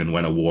regularity, even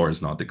when a war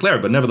is not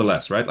declared. But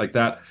nevertheless, right, like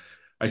that,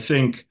 I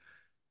think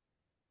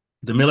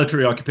the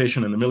military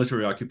occupation and the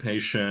military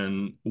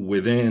occupation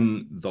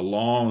within the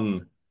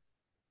long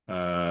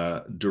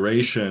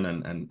duration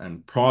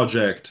and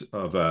project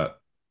of a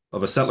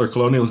settler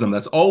colonialism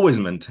that's always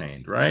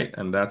maintained, right?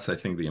 And that's, I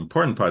think, the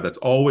important part that's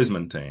always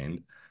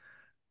maintained.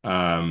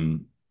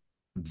 Um,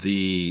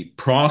 the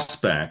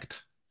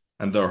prospect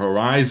and the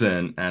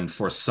horizon, and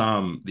for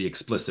some, the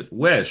explicit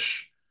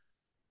wish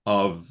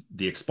of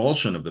the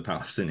expulsion of the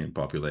Palestinian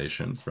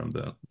population from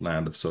the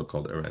land of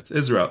so-called Eretz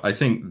Israel. I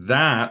think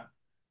that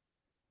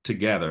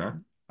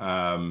together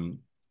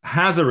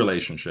has a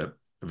relationship,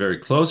 a very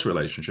close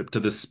relationship, to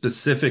the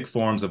specific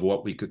forms of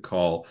what we could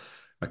call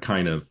a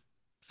kind of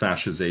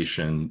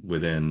fascization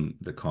within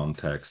the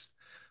context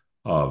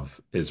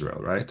of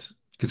Israel, right?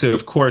 You could say,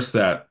 of course,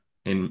 that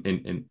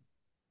in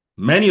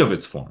many of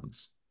its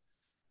forms,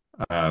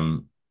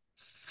 um,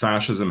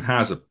 fascism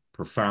has a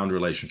profound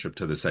relationship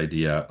to this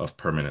idea of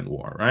permanent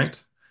war,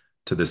 right?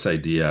 To this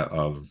idea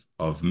of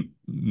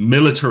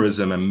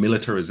militarism and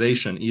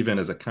militarization, even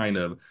as a kind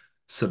of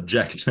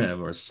subjective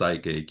or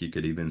psychic, you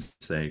could even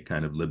say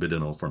kind of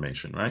libidinal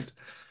formation, right?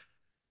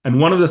 And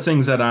one of the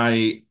things that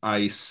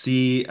I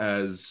see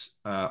as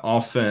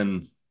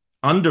often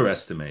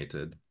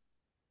underestimated,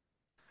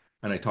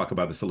 and I talk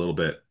about this a little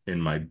bit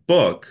in my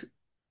book,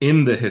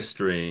 in the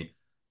history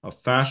of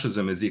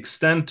fascism, is the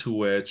extent to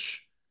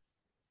which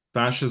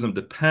fascism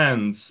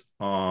depends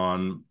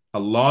on a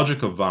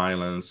logic of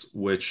violence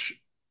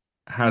which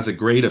has a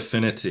great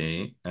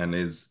affinity and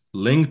is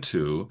linked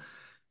to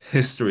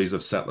histories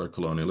of settler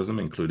colonialism,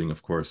 including,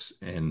 of course,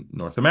 in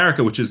North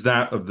America, which is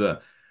that of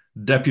the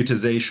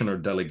deputization or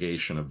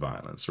delegation of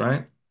violence,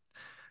 right?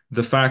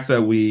 The fact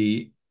that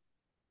we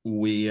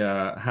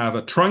have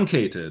a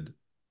truncated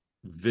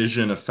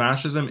vision of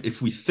fascism,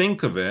 if we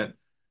think of it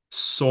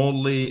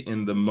solely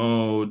in the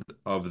mode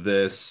of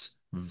this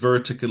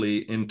vertically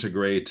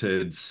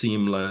integrated,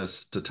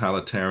 seamless,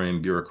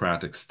 totalitarian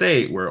bureaucratic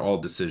state where all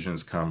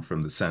decisions come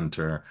from the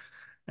center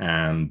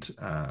and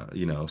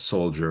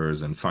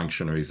soldiers and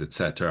functionaries,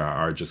 etc.,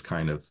 are just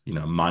kind of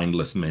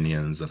mindless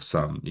minions of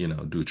some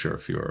Duce or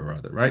Führer or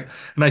other, right?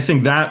 And I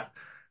think that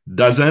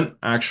doesn't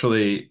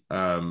actually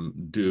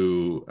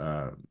do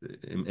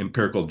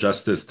empirical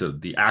justice to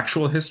the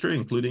actual history,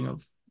 including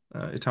of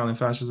Italian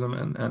fascism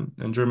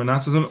and German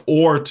Nazism,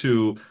 or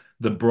to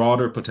the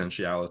broader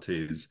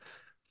potentialities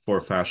for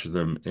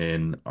fascism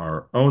in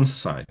our own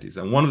societies.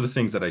 And one of the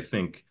things that I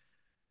think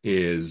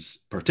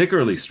is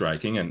particularly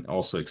striking and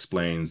also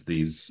explains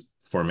these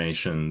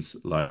formations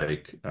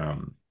like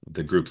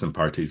the groups and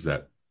parties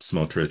that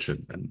Smotrich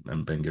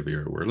and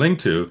Ben-Gvir were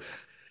linked to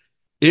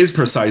is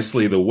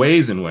precisely the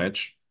ways in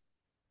which,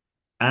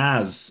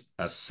 as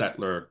a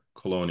settler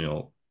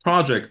colonial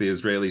project, the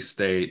Israeli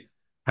state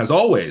has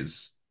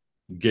always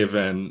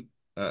given,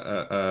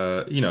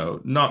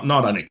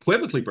 not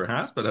unequivocally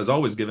perhaps, but has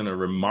always given a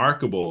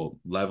remarkable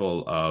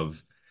level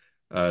of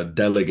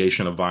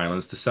delegation of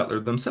violence to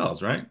settlers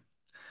themselves, right?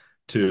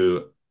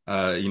 To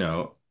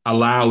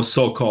allow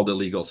so-called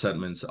illegal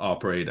settlements to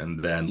operate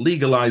and then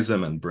legalize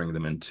them and bring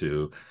them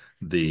into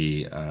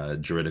the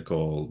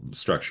juridical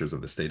structures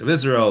of the state of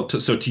Israel.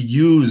 To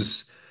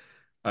use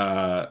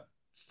uh,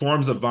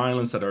 forms of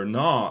violence that are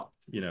not,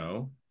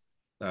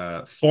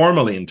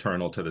 formally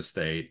internal to the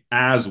state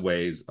as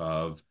ways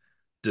of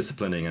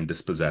disciplining and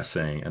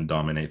dispossessing and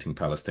dominating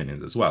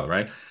Palestinians as well,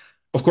 right?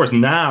 Of course,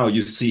 now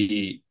you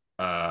see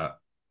an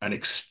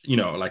acceleration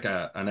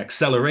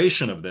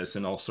of this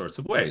in all sorts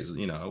of ways.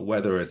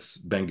 Whether it's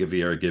Ben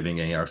Gvir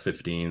giving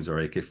AR-15s or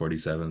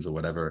AK-47s or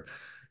whatever,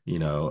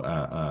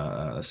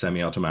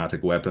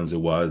 semi-automatic weapons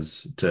it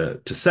was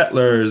to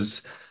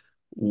settlers,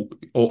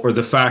 or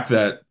the fact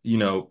that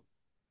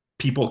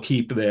people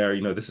keep their,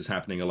 this is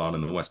happening a lot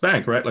in the West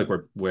Bank, right? Like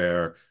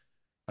where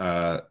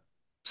uh,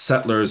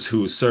 settlers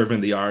who serve in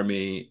the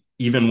army,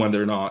 even when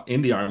they're not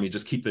in the army,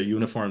 just keep their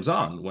uniforms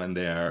on when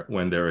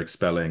they're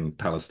expelling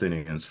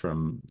Palestinians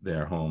from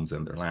their homes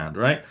and their land,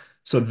 right?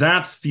 So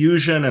that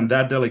fusion and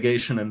that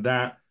delegation and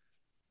that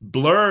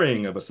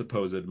blurring of a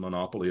supposed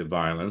monopoly of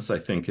violence, I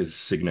think, is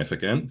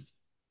significant.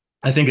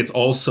 I think it's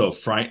also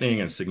frightening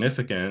and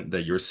significant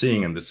that you're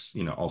seeing in this,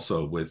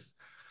 also with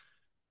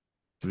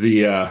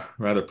the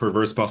rather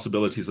perverse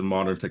possibilities of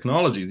modern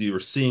technology. You are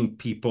seeing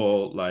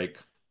people like,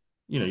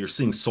 you're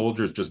seeing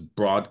soldiers just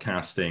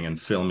broadcasting and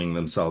filming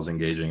themselves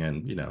engaging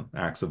in,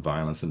 acts of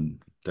violence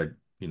and,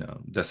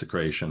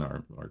 desecration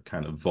or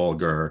kind of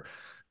vulgar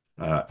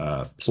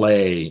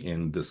play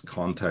in this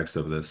context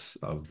of this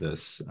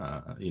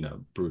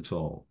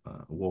brutal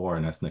war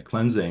and ethnic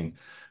cleansing.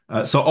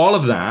 So all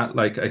of that,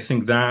 like, I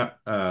think that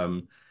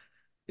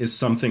is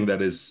something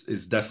that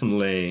is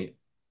definitely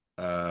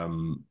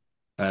um,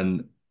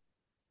 an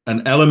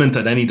an element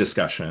at any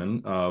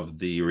discussion of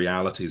the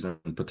realities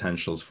and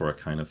potentials for a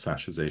kind of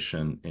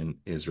fascization in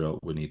Israel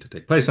would need to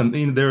take place.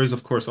 And there is,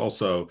 of course,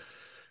 also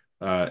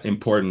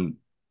important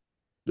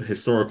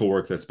historical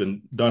work that's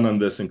been done on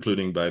this,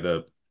 including by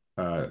the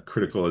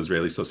critical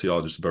Israeli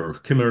sociologist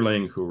Baruch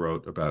Kimmerling, who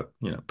wrote about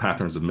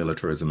patterns of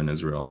militarism in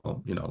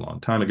Israel a long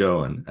time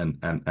ago,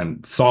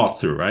 and thought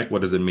through, right,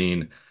 what does it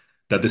mean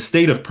that the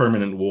state of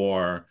permanent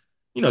war,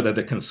 that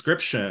the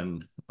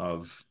conscription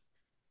of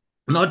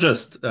not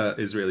just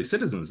Israeli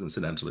citizens,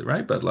 incidentally,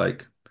 right? But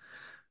like,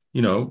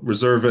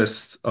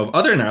 reservists of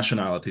other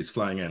nationalities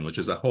flying in, which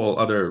is a whole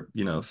other,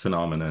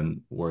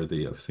 phenomenon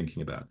worthy of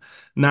thinking about.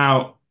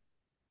 Now,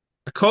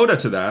 a coda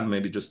to that,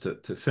 maybe just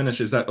to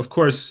finish, is that, of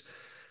course,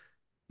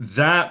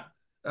 that,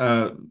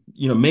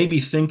 maybe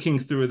thinking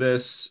through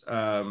this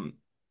can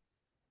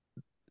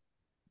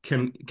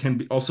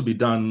also be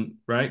done,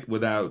 right,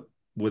 without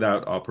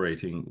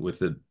operating with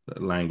the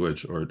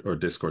language or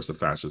discourse of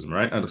fascism,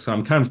 right? And so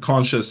I'm kind of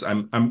conscious.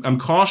 I'm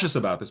cautious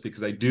about this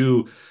because I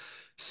do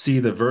see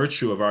the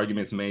virtue of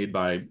arguments made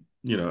by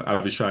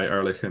Avishai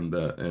Ehrlich in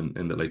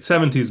the late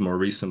 70s, more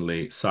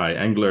recently Cy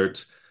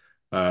Englert,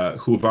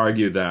 who've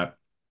argued that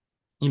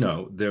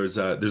there's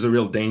a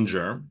real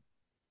danger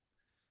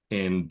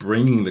in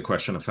bringing the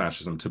question of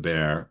fascism to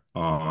bear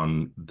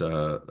on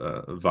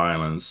the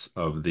violence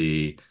of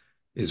the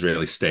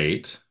Israeli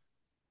state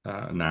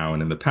now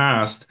and in the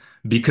past,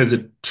 because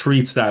it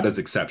treats that as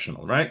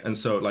exceptional, right? And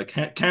so, like,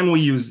 can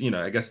we use,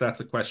 I guess that's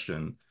a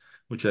question,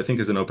 which I think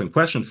is an open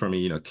question for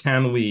me,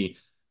 can we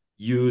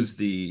use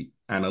the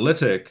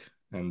analytic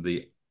and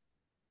the,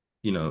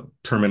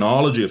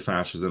 terminology of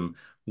fascism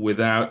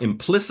without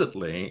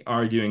implicitly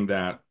arguing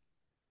that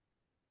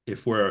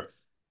if we're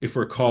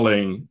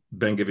calling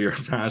Ben-Gvir a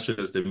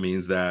fascist, it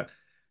means that,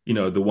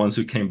 the ones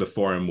who came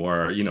before him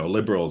were,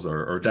 liberals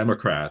or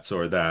Democrats,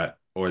 or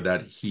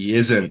that he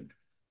isn't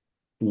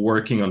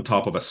working on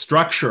top of a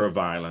structure of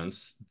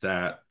violence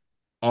that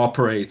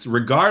operates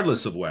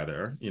regardless of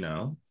whether,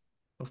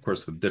 of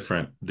course, with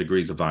different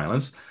degrees of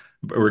violence,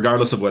 but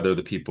regardless of whether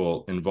the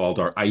people involved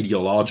are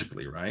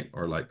ideologically, right,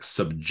 or like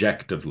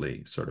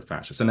subjectively sort of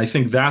fascist. And I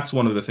think that's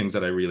one of the things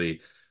that I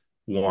really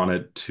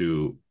wanted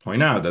to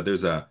point out, that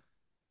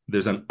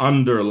there's an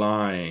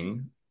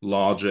underlying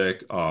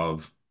logic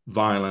of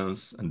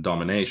violence and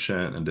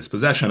domination and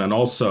dispossession, and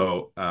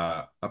also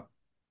a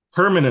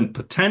permanent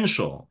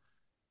potential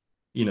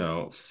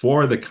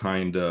for the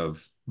kind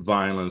of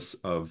violence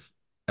of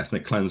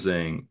ethnic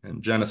cleansing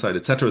and genocide,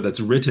 et cetera,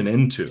 that's written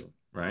into,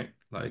 right?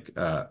 Like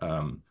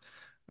a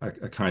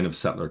kind of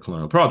settler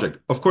colonial project.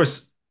 Of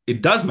course,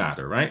 it does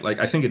matter, right? Like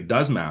I think it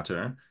does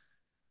matter.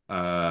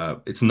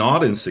 It's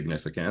not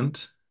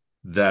insignificant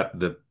that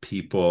the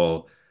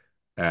people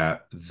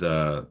at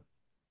the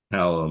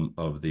helm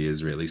of the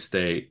Israeli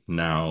state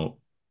now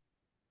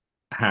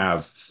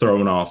have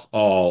thrown off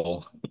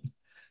all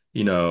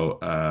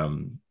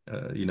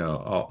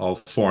all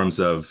forms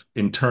of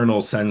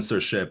internal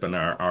censorship and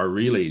are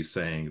really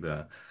saying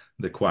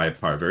the quiet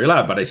part very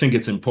loud. But I think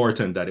it's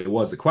important that it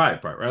was the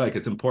quiet part, right? Like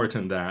it's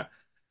important that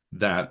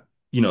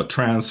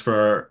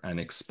transfer and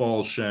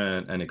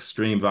expulsion and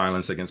extreme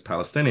violence against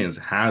Palestinians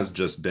has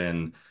just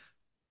been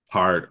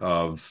part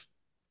of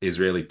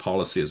Israeli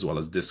policy as well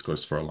as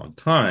discourse for a long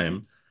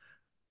time.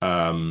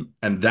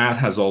 And that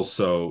has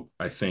also,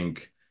 I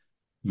think,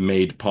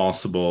 made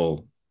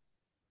possible,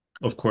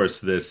 of course,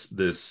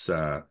 this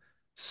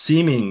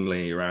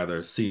seemingly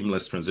rather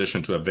seamless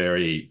transition to a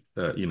very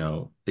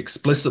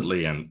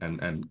explicitly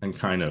and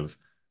kind of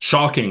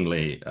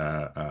shockingly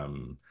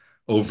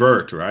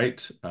overt,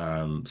 right,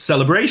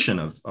 celebration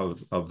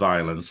of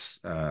violence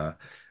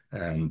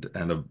and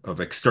of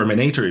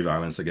exterminatory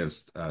violence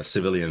against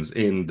civilians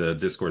in the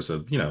discourse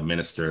of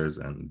ministers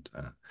and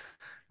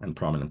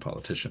prominent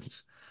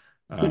politicians.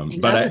 Is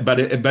But that I, what? but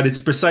it, but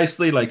it's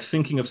precisely like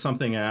thinking of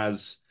something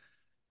as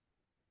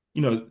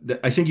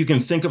I think you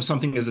can think of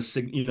something as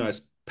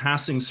as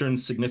passing certain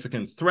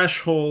significant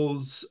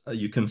thresholds.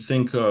 You can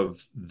think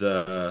of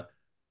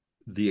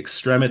the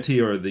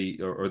extremity or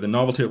the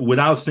novelty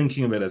without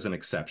thinking of it as an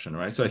exception,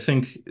 right? So I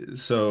think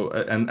so,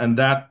 and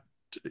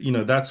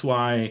that's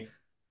why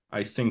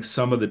I think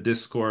some of the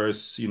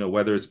discourse,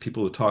 whether it's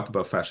people who talk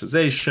about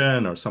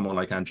fascization or someone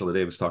like Angela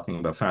Davis talking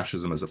about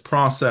fascism as a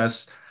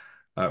process,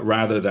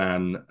 rather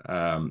than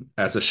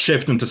as a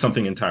shift into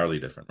something entirely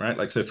different, right?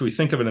 Like, so if we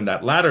think of it in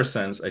that latter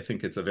sense, I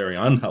think it's a very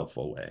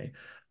unhelpful way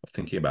of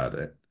thinking about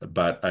it.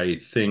 But I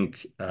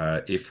think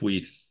if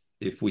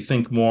we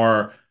think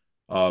more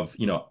of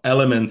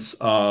elements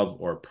of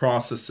or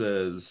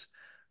processes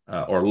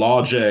or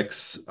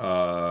logics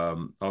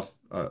of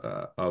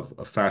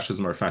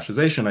fascism or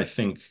fascization, I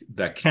think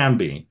that can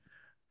be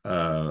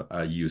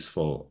a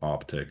useful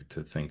optic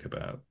to think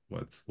about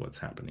what's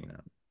happening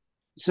now.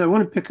 So I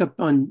want to pick up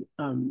on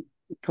a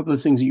couple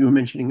of things that you were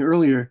mentioning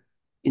earlier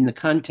in the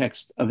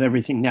context of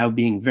everything now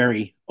being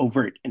very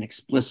overt and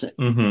explicit,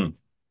 Hmm.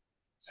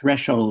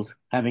 threshold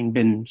having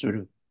been sort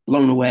of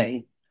blown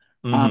away.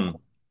 Um, Hmm.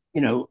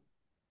 you know,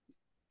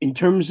 in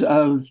terms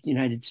of the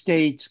United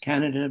States,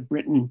 Canada,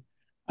 Britain,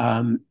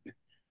 um,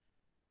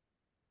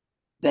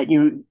 that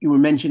you were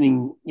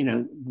mentioning,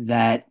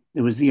 that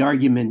there was the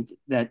argument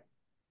that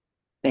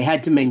they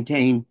had to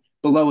maintain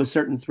below a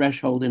certain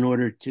threshold in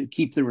order to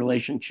keep the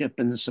relationship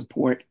and the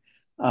support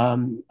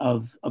of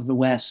the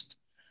West.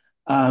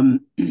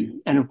 And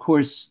of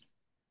course,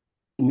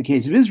 in the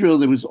case of Israel,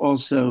 there was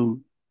also,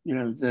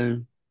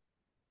 the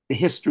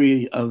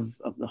history of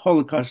the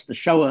Holocaust, the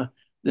Shoah,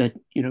 that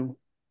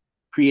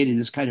created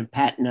this kind of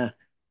patina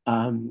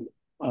um,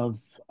 of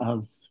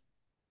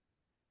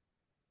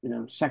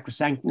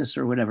sacrosanctness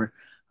or whatever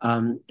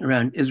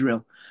around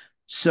Israel.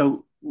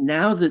 So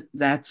now that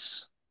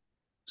that's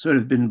sort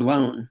of been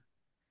blown,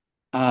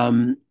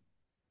 um,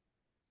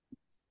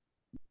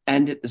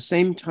 and at the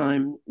same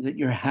time that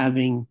you're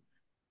having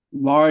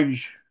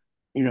large,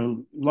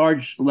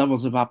 large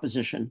levels of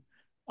opposition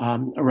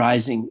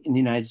arising in the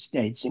United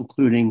States,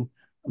 including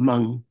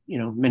among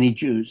many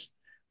Jews,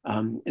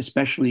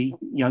 especially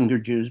younger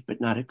Jews,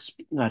 but not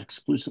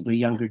exclusively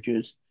younger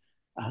Jews.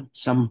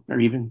 Some are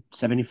even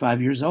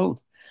 75 years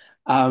old.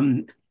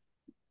 Um,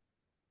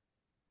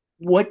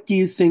 what do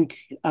you think?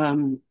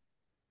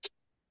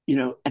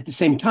 At the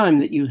same time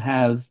that you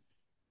have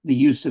the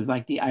use of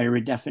like the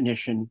IRA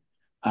definition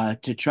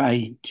to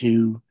try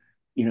to,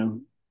 you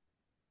know,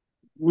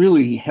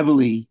 really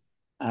heavily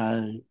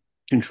uh,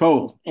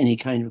 control any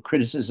kind of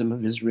criticism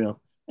of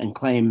Israel and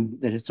claim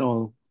that it's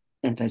all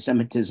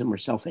anti-Semitism or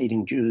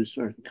self-hating Jews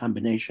or a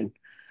combination.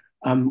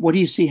 What do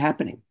you see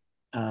happening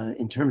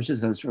in terms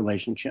of those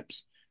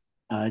relationships?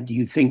 Do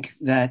you think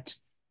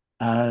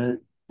uh,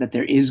 that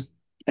there is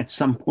at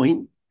some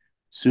point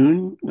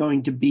soon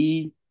going to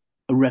be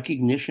a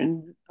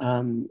recognition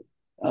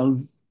of,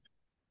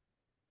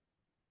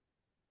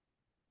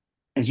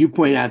 as you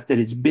point out, that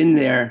it's been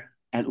there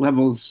at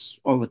levels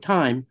all the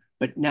time,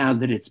 but now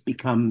that it's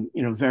become,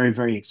 very,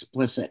 very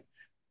explicit,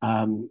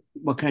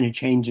 what kind of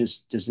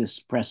changes does this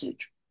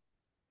presage?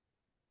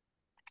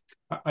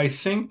 I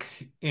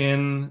think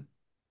it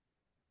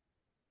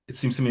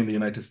seems to me in the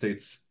United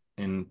States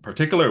in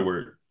particular,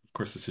 where of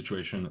course the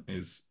situation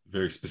is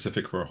very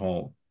specific for a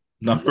whole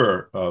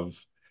number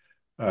of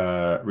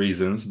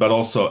reasons, but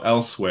also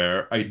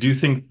elsewhere, I do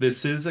think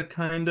this is a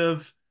kind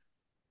of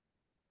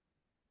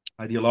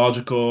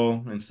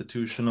ideological,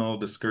 institutional,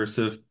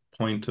 discursive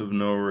point of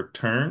no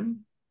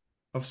return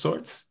of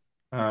sorts.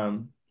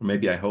 Or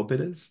maybe I hope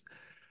it is.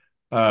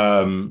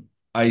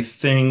 I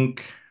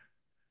think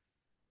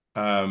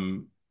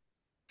um,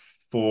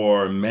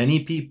 for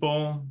many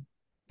people,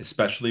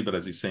 especially, but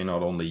as you say,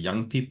 not only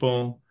young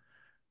people,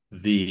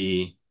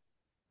 the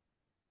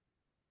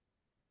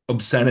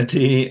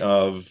obscenity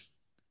of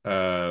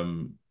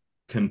um,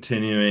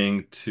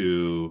 continuing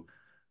to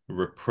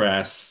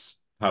repress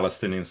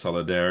Palestinian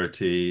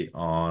solidarity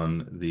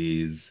on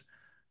these,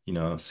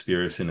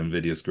 spurious and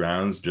invidious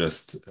grounds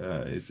just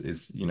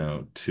is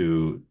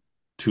too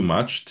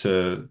much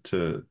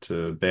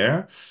to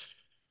bear.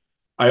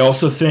 I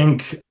also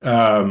think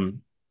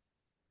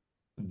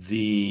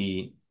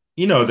the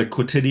the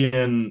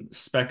quotidian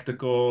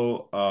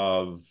spectacle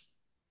of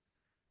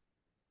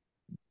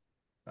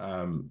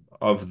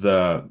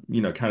the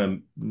kind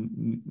of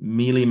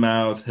mealy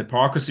mouth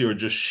hypocrisy or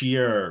just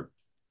sheer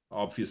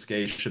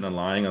obfuscation and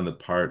lying on the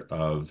part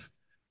of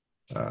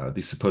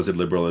these supposed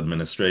liberal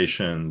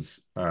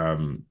administrations,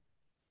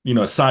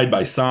 side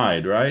by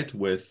side, right,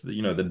 with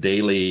the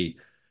daily,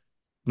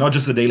 not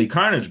just the daily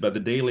carnage, but the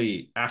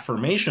daily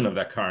affirmation of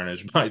that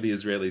carnage by the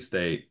Israeli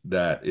state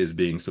that is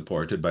being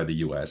supported by the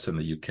US and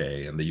the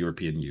UK and the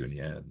European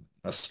Union,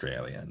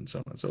 Australia, and so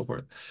on and so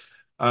forth.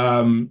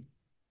 Um,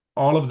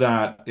 all of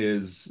that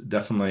is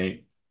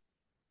definitely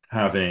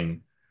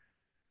having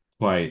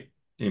quite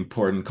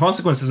important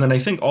consequences. And I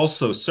think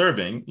also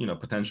serving,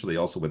 potentially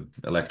also with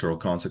electoral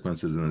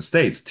consequences in the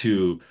States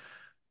to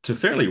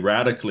fairly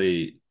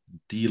radically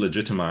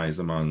delegitimize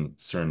among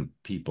certain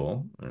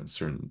people and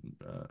certain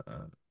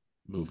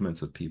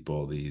movements of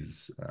people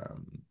these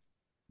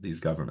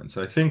governments.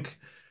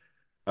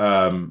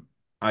 Um,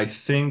 I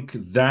think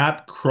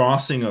that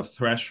crossing of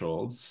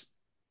thresholds,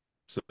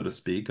 so to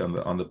speak,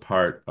 on the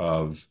part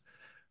of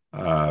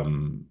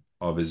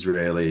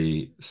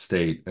Israeli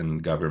state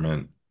and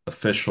government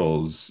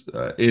officials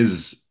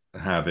is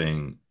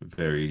having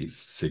very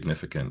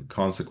significant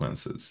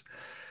consequences.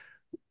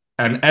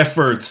 And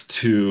efforts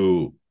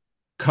to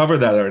cover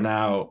that are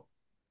now,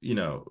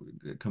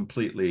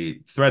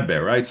 completely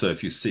threadbare, right? So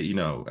if you see,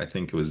 I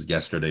think it was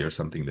yesterday or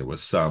something, there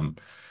was some,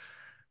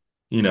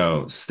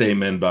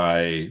 statement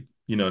by,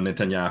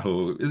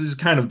 Netanyahu is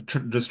kind of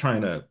just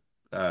trying to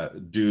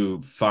do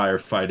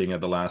firefighting at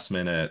the last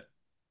minute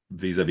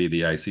vis-a-vis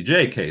the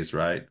ICJ case,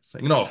 right?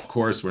 Saying, of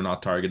course we're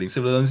not targeting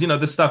civilians.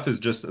 This stuff is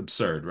just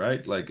absurd,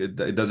 right? Like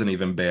it doesn't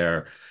even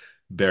bear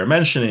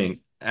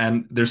mentioning.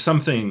 And there's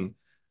something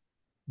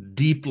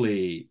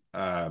deeply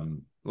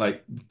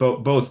like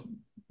both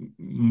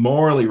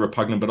morally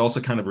repugnant, but also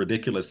kind of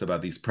ridiculous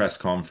about these press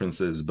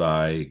conferences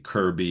by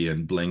Kirby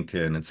and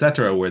Blinken, et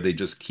cetera, where they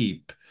just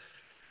keep,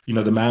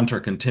 the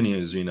mantra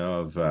continues,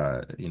 of,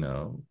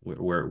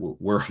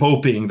 we're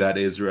hoping that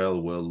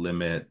Israel will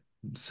limit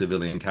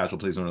civilian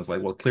casualties. And it's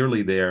like, well,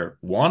 clearly they're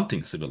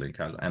wanting civilian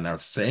casualties and are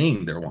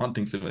saying they're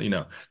wanting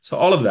civilian, so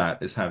all of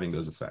that is having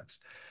those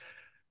effects.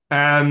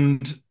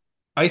 And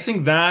I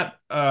think that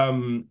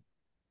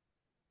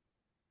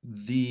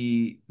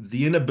the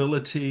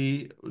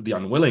inability, the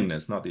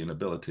unwillingness, not the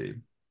inability,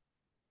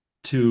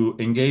 to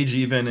engage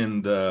even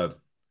in the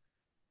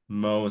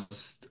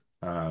most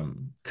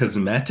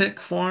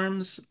cosmetic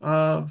forms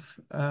of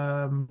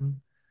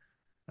um,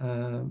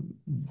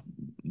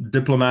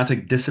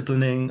 diplomatic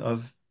disciplining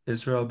of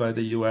Israel by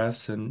the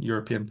US and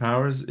European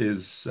powers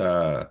is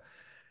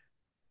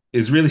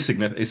really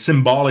significant. It's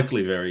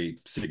symbolically very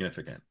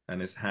significant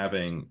and is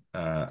having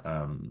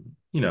and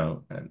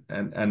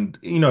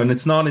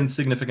it's not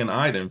insignificant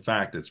either. In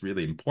fact, it's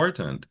really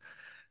important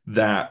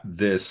that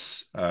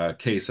this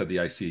case at the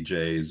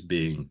ICJ is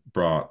being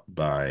brought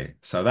by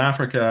South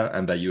Africa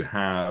and that you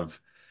have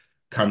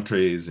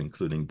countries,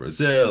 including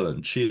Brazil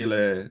and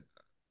Chile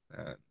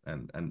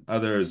and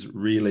others,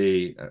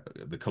 really,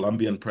 the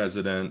Colombian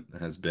president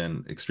has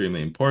been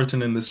extremely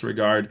important in this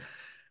regard,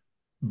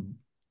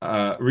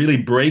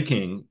 really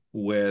breaking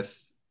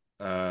with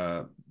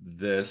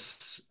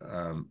this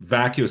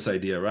vacuous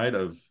idea, right,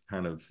 of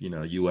kind of,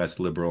 US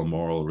liberal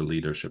moral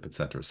leadership, et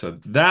cetera. So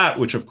that,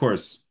 which of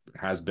course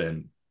has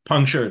been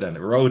punctured and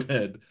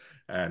eroded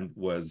and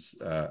was,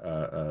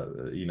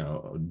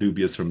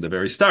 dubious from the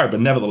very start, but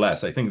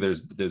nevertheless, I think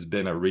there's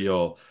been a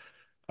real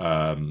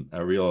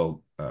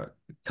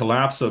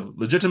collapse of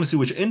legitimacy,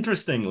 which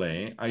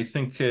interestingly, I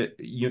think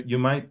you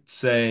might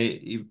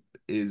say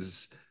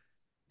is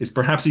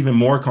perhaps even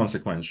more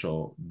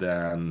consequential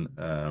than,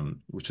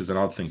 which is an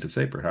odd thing to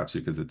say, perhaps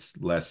because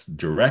it's less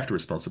direct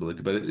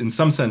responsibility, but in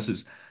some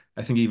senses,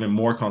 I think even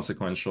more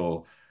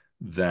consequential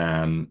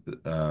than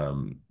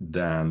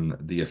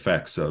the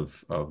effects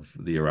of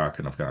the Iraq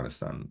and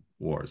Afghanistan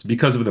wars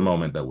because of the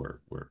moment that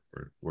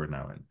we're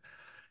now in.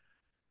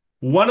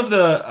 One of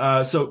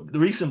the so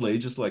recently,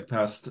 just like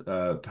past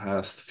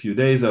few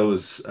days, I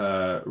was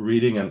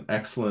reading an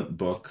excellent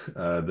book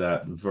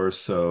that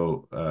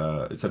Verso.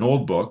 It's an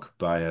old book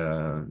by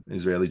an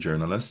Israeli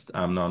journalist,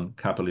 Amnon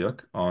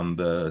Kapeliuk, on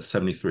the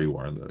 73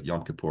 war, the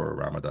Yom Kippur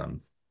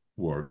Ramadan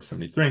War of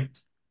 73.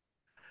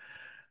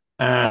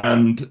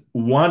 And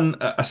one,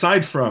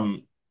 aside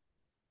from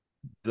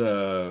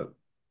the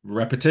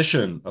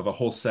repetition of a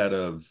whole set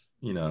of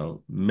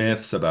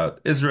myths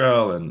about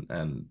Israel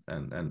and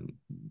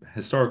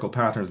historical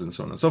patterns and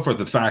so on and so forth.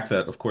 The fact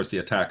that, of course, the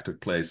attack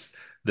took place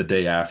the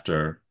day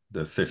after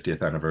the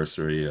 50th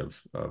anniversary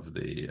of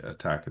the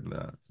attack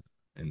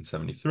in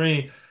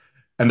 73,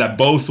 and that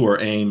both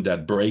were aimed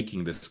at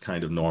breaking this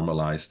kind of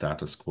normalized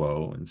status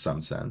quo in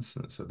some sense.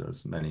 And so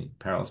there's many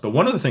parallels. But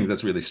one of the things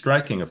that's really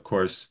striking, of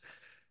course,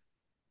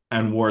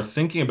 and worth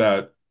thinking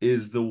about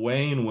is the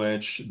way in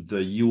which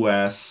the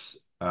US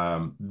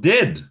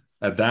did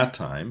at that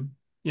time,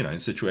 in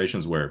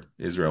situations where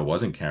Israel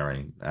wasn't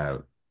carrying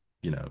out,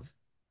 you know,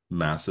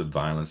 massive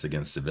violence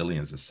against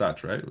civilians as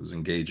such, right? It was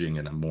engaging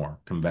in a more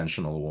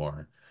conventional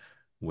war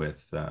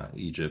with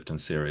Egypt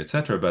and Syria,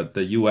 etc. But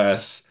the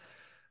US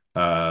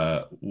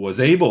was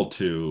able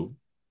to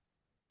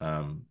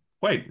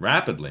quite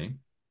rapidly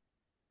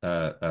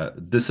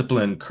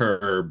discipline,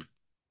 curb,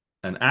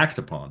 and act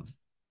upon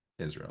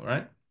Israel,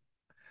 right?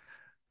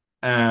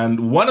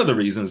 And one of the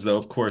reasons, though,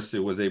 of course,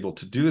 it was able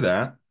to do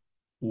that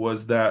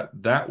was that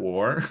that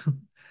war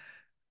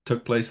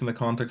took place in the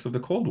context of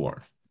the Cold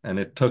War. And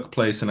it took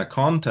place in a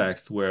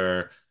context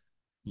where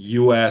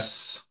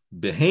US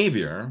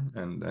behavior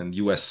and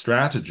US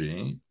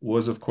strategy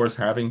was, of course,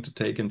 having to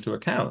take into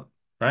account,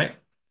 right?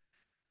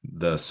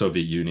 The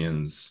Soviet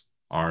Union's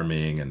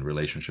arming and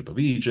relationship of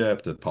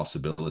Egypt, the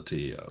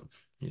possibility of,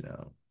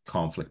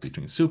 conflict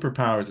between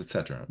superpowers,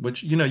 etc.,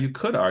 which, you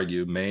could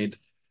argue made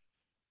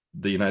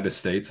the United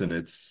States and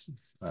its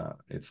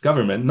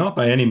government not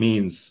by any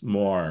means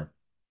more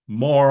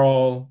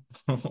moral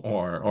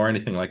or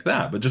anything like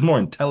that, but just more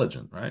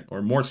intelligent, right?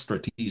 Or more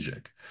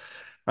strategic.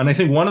 And I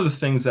think one of the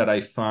things that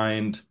I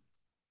find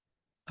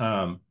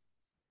um,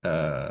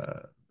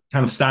 uh,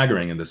 kind of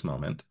staggering in this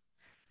moment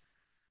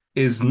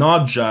is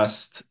not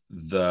just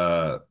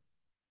the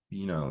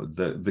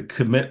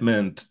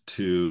commitment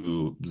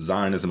to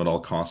Zionism at all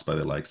costs by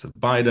the likes of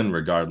Biden,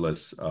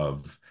 regardless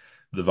of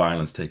the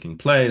violence taking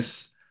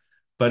place,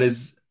 but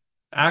is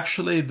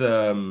actually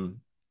the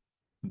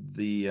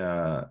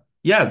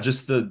yeah,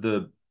 just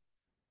the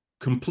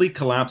complete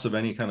collapse of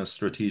any kind of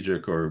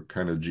strategic or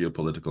kind of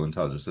geopolitical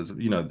intelligence.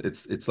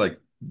 It's like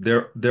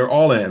they're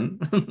all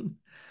in.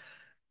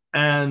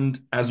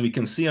 And as we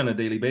can see on a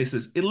daily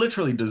basis, it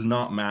literally does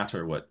not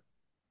matter what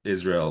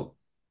Israel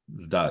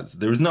does.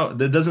 There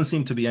doesn't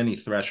seem to be any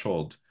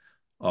threshold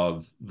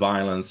of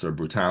violence or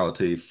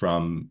brutality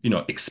from,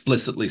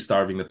 explicitly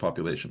starving the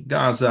population of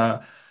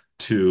Gaza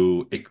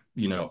to,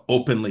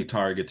 openly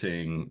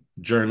targeting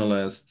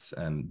journalists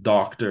and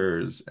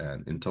doctors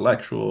and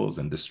intellectuals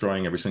and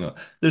destroying every single.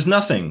 There's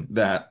nothing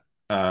that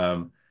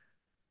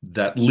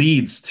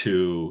leads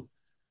to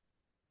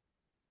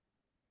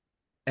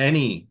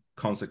any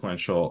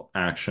consequential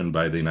action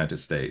by the United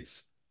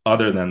States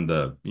other than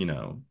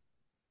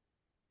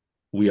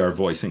we are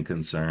voicing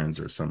concerns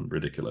or some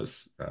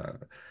ridiculous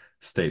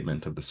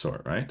statement of the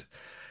sort, right?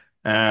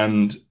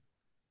 And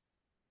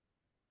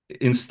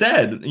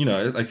instead,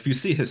 like if you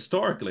see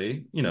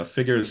historically,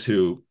 figures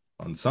who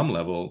on some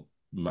level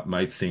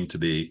might seem to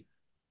be,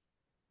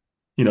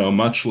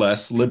 much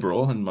less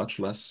liberal and much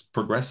less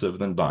progressive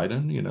than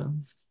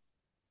Biden,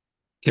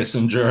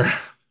 Kissinger,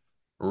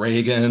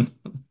 Reagan,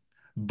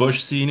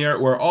 Bush Sr.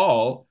 were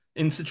all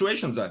in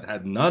situations that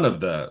had none of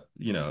the,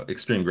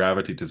 extreme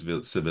gravity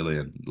to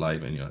civilian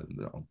life and,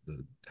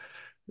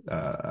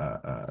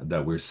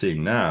 that we're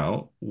seeing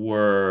now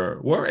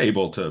were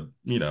able to,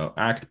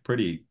 act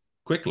pretty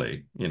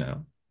quickly,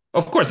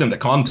 Of course, in the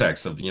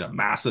context of,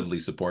 massively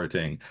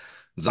supporting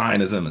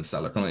Zionism and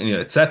Silicon,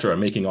 et cetera,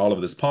 making all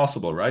of this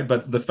possible, right?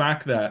 But the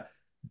fact that,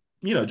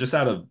 just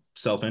out of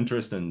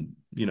self-interest and,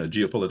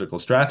 geopolitical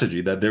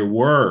strategy, that there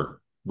were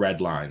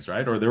red lines,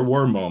 right? Or there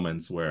were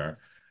moments where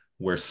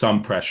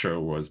some pressure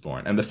was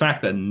born. And the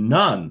fact that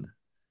none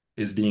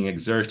is being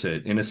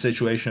exerted in a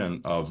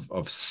situation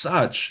of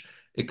such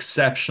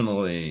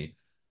exceptionally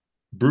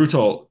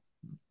brutal,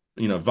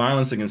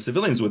 violence against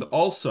civilians with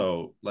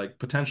also like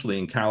potentially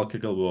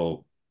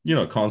incalculable,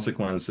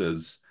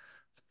 consequences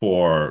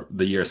for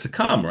the years to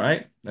come,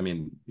 right? I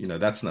mean, we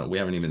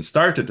haven't even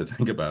started to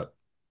think about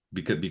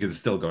because it's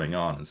still going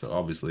on. And so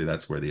obviously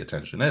that's where the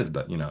attention is.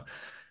 But,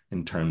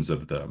 in terms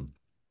of the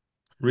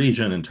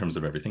region, in terms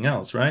of everything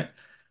else, right?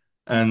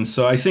 And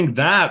so I think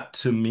that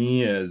to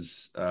me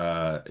is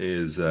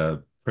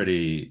a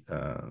pretty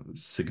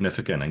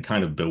significant and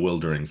kind of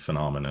bewildering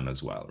phenomenon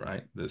as well,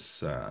 right?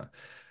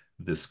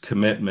 This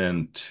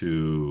commitment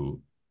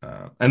to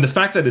and the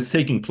fact that it's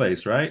taking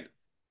place, right,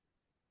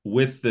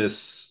 with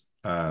this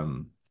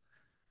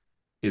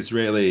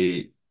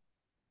Israeli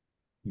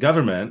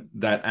government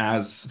that,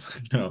 as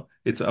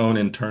its own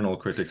internal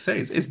critics say,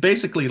 it's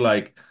basically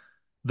like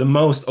the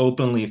most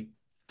openly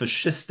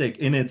fascistic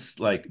in its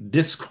like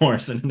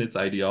discourse and in its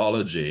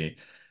ideology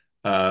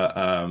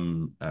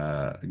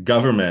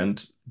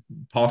government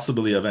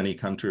possibly of any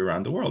country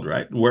around the world,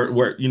 right?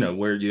 Where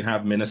you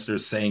have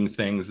ministers saying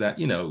things that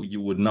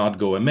you would not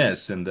go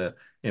amiss in the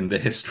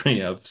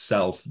history of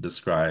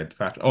self-described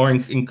fashion, or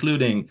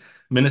including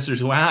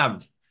ministers who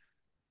have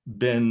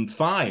been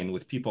fine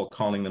with people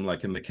calling them,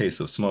 like in the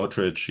case of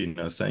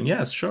Smotrich, saying,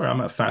 yes, sure,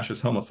 I'm a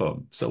fascist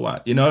homophobe. So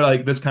what?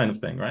 Like this kind of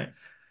thing, right?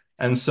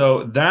 And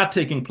so that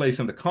taking place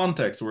in the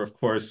context where, of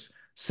course,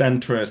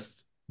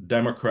 centrist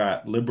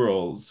Democrat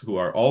liberals who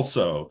are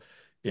also,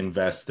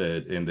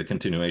 invested in the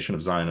continuation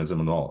of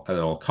Zionism at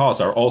all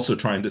costs are also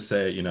trying to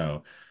say,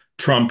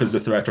 Trump is a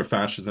threat or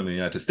fascism in the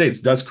United States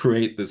does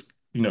create this,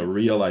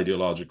 real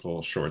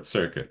ideological short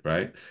circuit,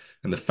 right?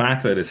 And the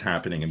fact that it's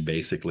happening in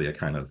basically a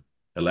kind of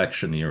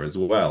election year as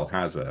well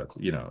has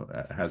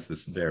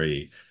this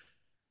very,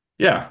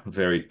 yeah,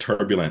 very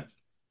turbulent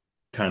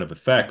kind of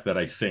effect that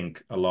I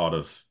think a lot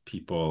of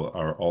people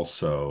are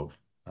also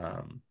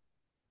um,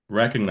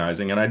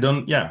 recognizing. And I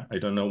don't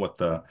know what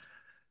the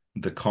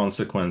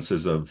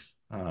consequences of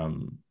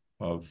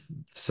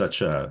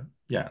such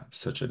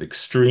an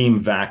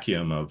extreme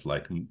vacuum of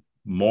like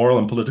moral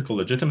and political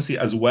legitimacy,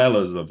 as well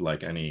as of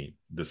like any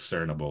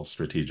discernible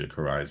strategic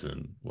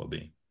horizon will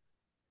be.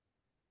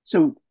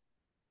 So,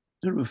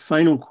 sort of a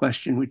final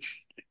question, which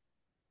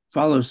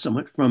follows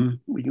somewhat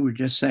from what you were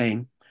just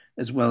saying,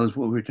 as well as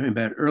what we were talking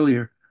about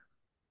earlier.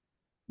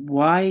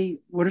 What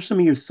are some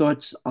of your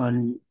thoughts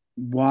on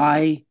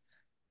why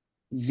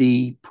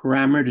the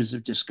parameters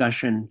of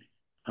discussion,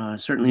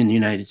 certainly in the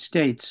United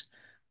States,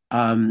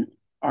 um,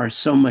 are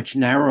so much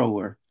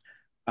narrower,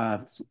 uh,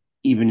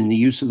 even in the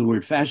use of the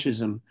word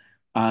fascism,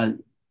 uh,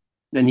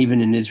 than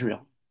even in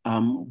Israel?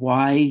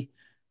 Why,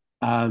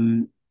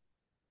 um,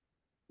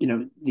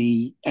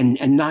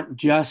 and not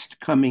just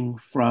coming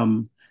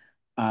from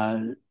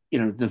uh,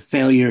 the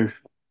failure,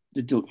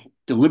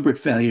 deliberate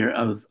failure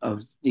of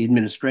the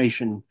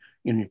administration,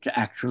 to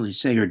actually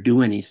say or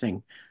do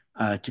anything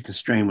to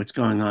constrain what's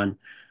going on,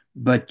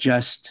 but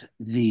just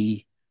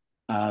the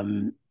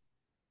um,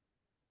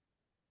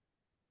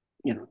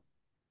 you know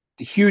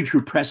the huge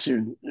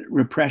repression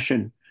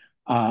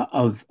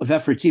of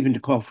efforts even to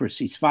call for a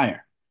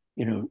ceasefire.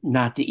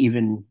 Not to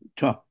even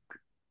talk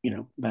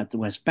about the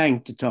West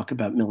Bank, to talk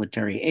about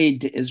military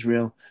aid to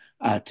Israel,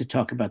 to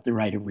talk about the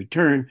right of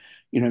return,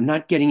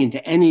 not getting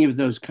into any of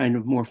those kind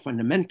of more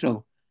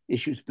fundamental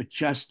issues, but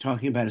just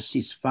talking about a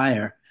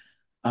ceasefire.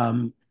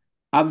 Um,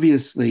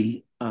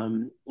 Obviously, I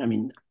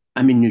mean,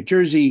 I'm in New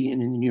Jersey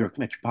and in the New York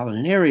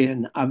metropolitan area,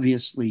 and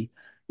obviously,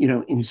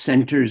 in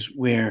centers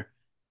where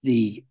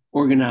the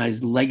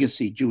organized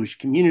legacy Jewish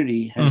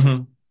community has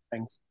Hmm.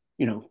 things,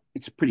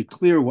 it's pretty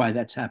clear why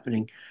that's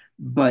happening.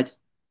 But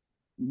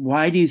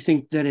why do you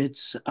think that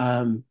it's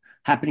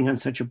happening on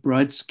such a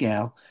broad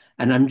scale?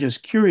 And I'm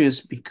just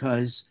curious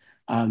because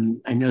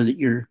I know that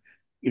you're,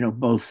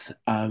 both,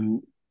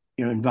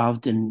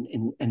 involved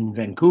in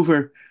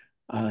Vancouver,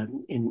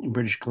 in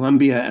British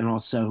Columbia, and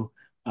also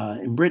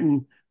in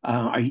Britain.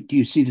 Do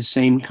you see the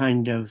same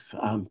kind of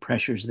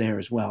pressures there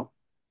as well?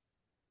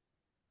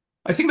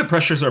 I think the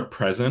pressures are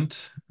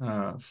present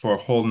for a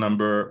whole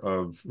number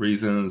of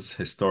reasons,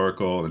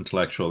 historical,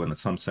 intellectual, and in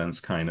some sense,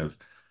 kind of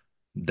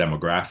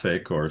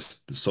demographic or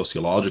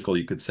sociological,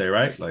 you could say,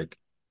 right? Like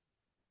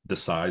the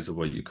size of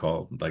what you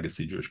call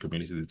legacy Jewish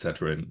communities, et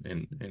cetera,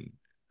 in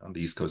on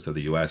the east coast of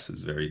the US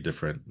is very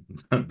different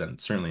than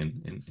certainly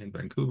in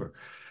Vancouver.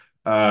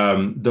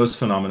 Those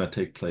phenomena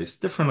take place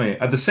differently.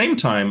 At the same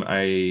time,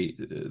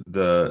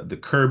 the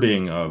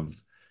curbing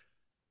of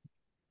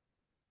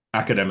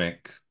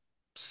academic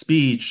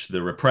speech,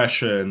 the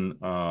repression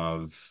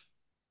of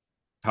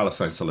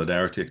Palestine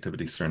solidarity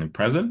activities certainly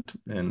present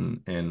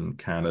in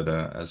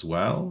Canada as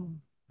well.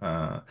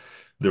 Uh,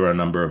 there were a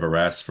number of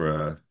arrests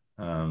for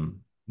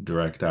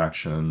direct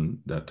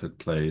action that took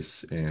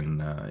place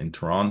in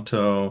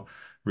Toronto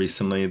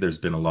recently. There's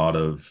been a lot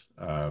of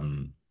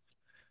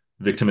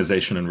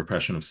victimization and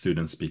repression of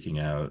students speaking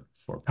out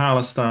for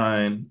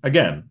Palestine.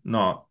 Again,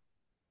 not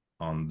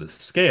on the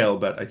scale,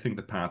 but I think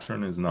the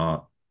pattern is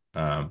not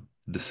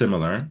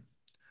dissimilar.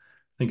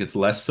 I think it's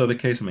less so the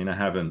case. I mean, I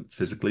haven't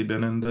physically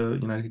been in the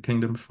United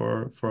Kingdom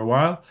for a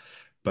while,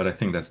 but I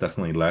think that's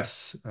definitely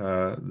less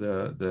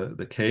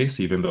the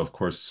case, even though, of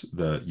course,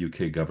 the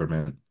UK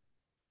government,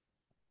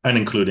 and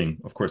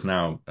including, of course,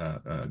 now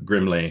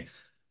grimly,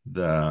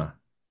 the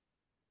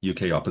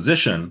UK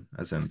opposition,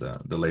 as in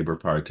the Labour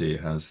Party,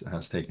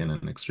 has taken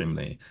an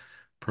extremely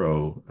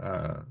pro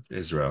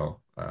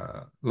Israel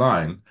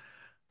line.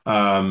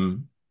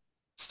 Um,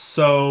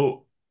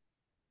 so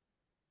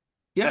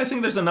yeah, I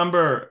think there's a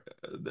number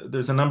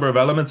of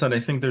elements, and I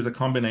think there's a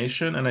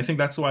combination, and I think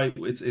that's why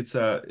it's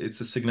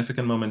a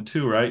significant moment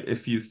too, right?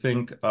 If you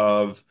think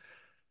of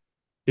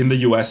in the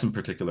US in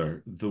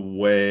particular, the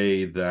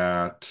way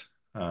that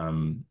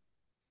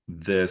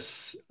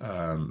this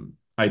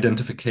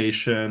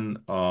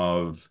identification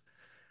of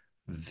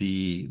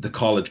the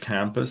college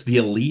campus, the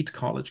elite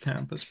college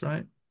campus,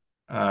 right?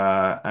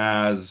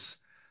 As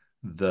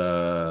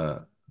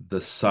the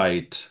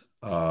site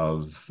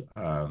of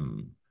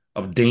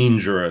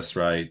dangerous,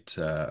 right?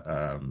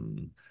 Uh,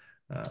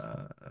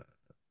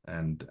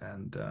 and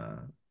and uh,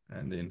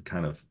 and in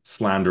kind of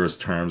slanderous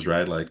terms,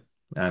 right? Like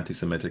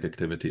anti-Semitic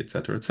activity, et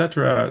cetera, et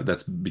cetera.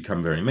 That's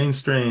become very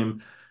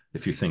mainstream.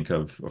 If you think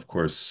of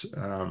course,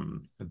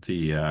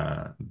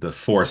 the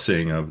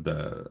forcing of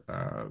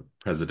the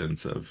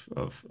presidents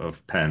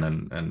of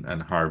Penn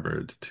and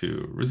Harvard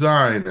to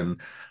resign,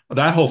 and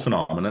that whole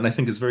phenomenon, I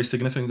think, is very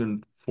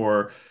significant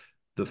for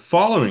the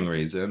following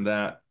reason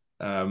that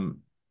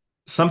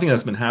something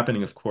that's been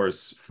happening, of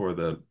course, for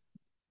the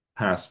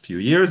past few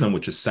years and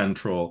which is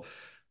central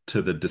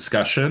to the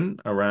discussion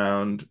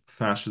around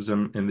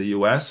fascism in the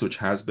US, which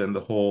has been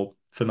the whole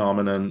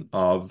phenomenon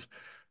of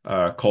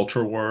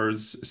culture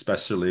wars,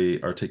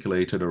 especially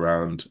articulated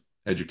around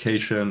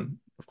education.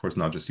 Of course,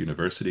 not just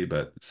university,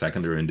 but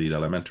secondary, indeed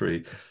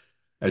elementary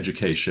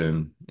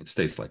education in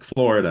states like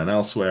Florida and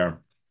elsewhere.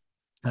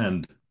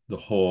 And the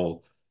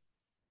whole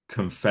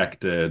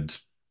confected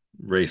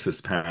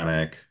racist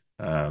panic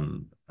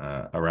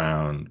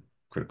around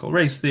critical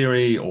race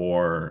theory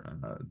or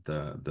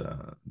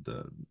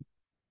the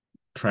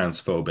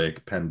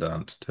transphobic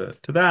pendant to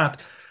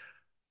that.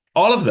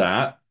 All of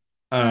that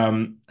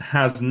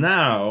has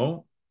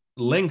now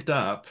linked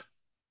up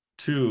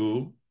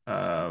to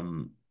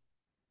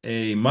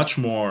a much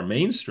more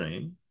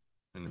mainstream,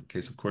 in the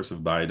case, of course, of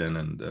Biden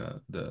and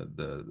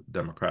the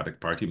Democratic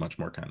Party, much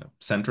more kind of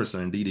centrist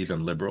and indeed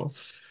even liberal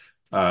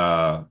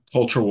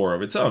culture war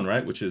of its own,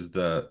 right? Which is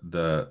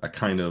the a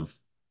kind of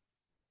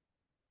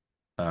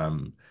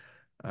um,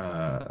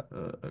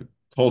 a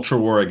culture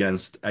war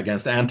against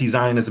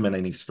anti-Zionism in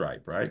any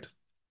stripe, right?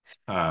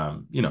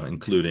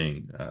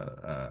 Including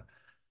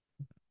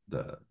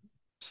the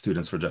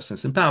Students for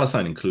Justice in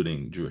Palestine,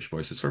 including Jewish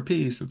Voices for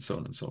Peace, and so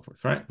on and so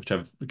forth, right? Which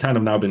have kind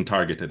of now been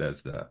targeted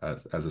as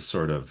a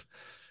sort of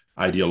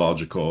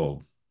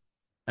ideological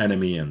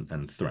enemy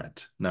and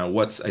threat. Now,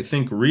 what's I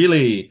think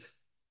really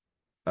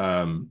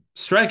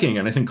striking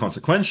and I think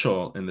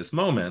consequential in this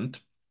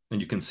moment, and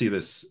you can see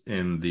this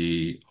in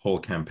the whole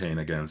campaign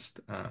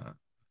against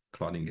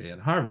Claudine Gay at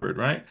Harvard,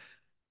 right?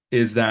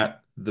 Is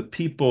that the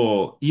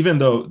people, even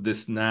though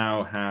this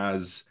now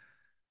has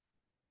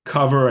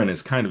cover and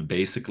is kind of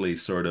basically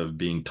sort of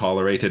being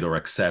tolerated or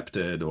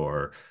accepted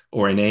or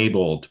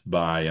enabled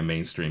by a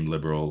mainstream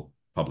liberal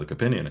public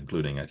opinion,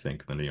 including I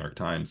think the New York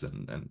Times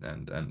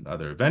and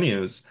other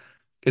venues,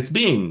 it's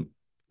being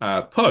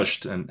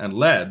pushed and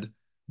led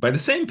by the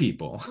same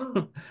people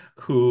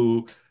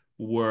who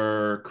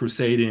were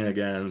crusading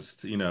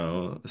against,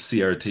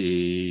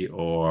 CRT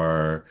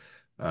or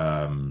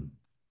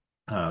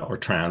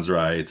trans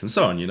rights and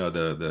so on.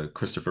 The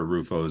Christopher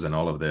Rufos and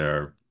all of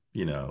their,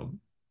 you know,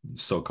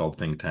 so-called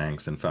think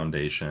tanks and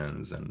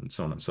foundations and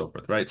so on and so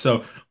forth, right?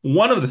 So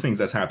one of the things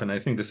that's happened, I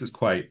think this is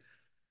quite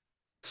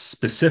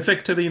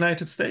specific to the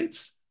United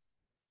States,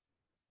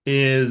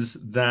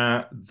 is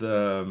that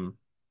the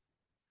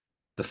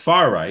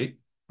far right,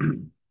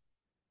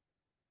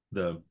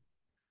 the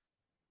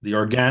the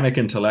organic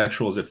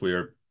intellectuals, if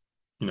we're,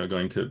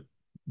 going to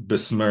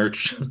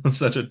besmirch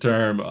such a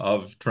term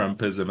of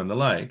Trumpism and the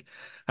like,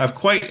 have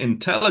quite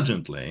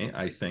intelligently,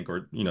 I think,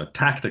 or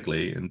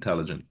tactically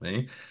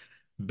intelligently,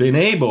 been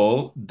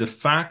able de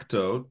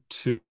facto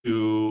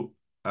to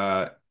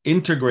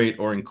integrate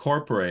or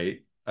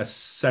incorporate a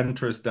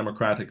centrist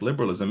democratic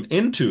liberalism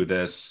into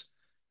this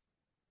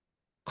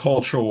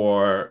culture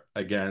war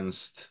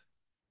against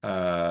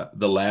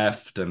the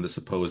left and the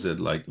supposed,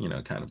 like,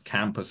 kind of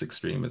campus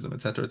extremism,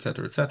 et cetera, et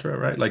cetera, et cetera,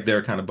 right? Like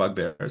they're kind of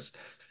bugbears.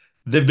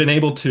 They've been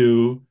able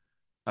to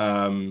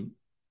um,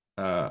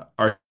 uh,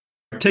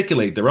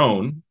 articulate their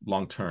own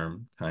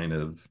long-term kind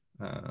of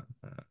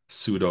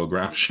pseudo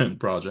Gramscian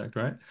project,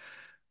 right?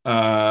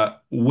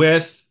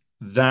 With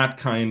that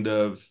kind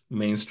of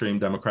mainstream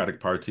Democratic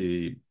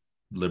Party,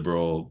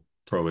 liberal,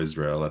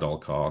 pro-Israel at all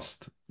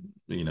cost,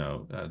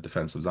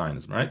 defense of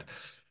Zionism, right?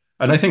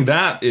 And I think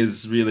that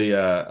is really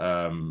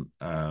a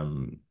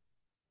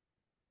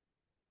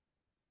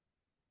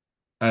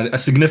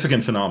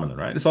significant phenomenon,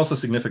 right? It's also a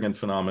significant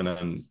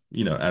phenomenon,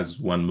 as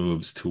one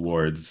moves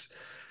towards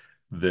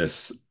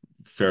this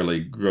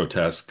fairly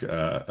grotesque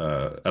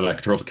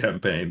electoral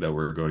campaign that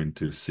we're going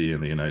to see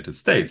in the United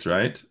States,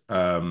 right?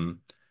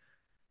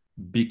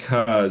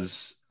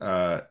 Because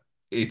I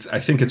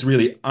think it's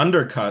really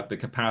undercut the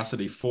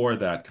capacity for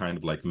that kind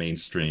of like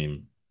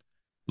mainstream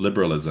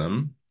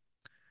liberalism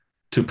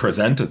to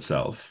present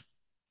itself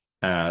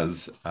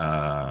as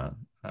as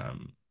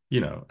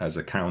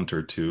a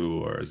counter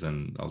to or as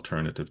an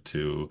alternative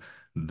to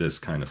this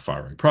kind of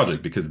far right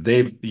project, because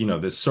they've,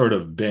 this sort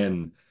of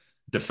been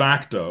de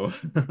facto,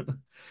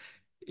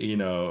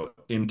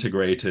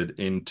 integrated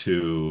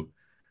into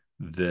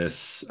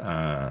this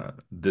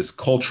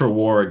culture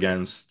war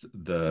against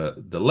the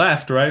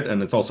left, right?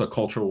 And it's also a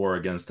culture war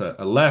against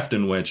a left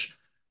in which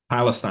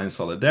Palestine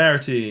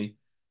solidarity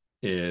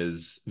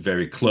is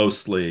very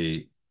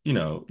closely,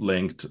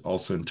 linked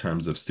also in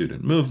terms of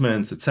student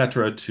movements,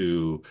 etc.,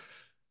 to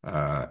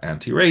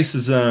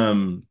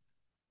anti-racism,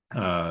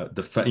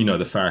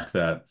 the fact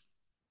that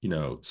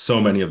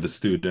so many of the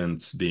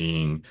students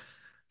being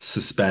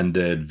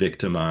suspended,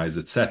 victimized,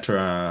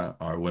 etc.,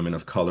 are women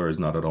of color is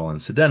not at all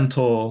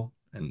incidental,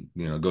 and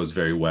goes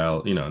very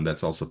well, and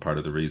that's also part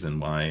of the reason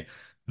why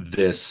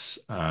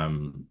this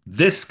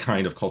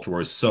kind of culture war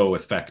is so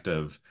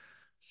effective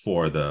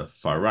for the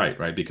far right,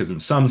 right? Because in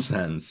some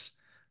sense,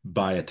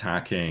 by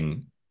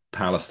attacking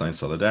Palestine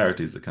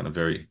solidarity is a kind of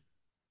very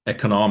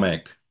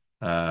economic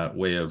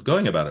way of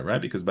going about it,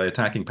 right? Because by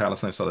attacking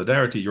Palestine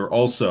solidarity, you're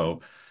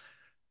also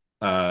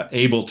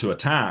able to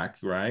attack,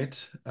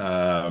 right?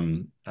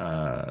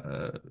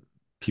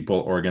 People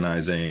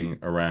organizing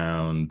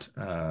around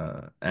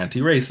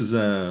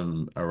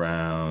anti-racism,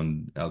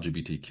 around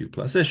LGBTQ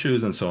plus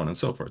issues, and so on and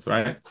so forth,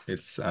 right?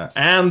 It's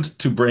and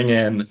to bring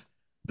in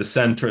the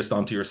centrist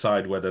onto your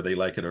side, whether they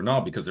like it or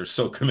not, because they're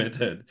so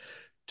committed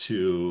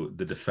to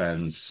the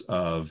defense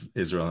of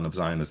Israel and of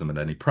Zionism at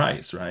any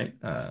price, right?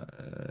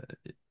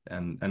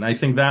 And I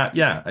think that,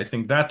 yeah, I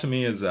think that to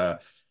me is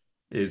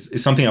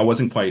something I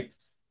wasn't quite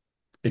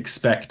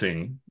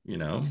expecting,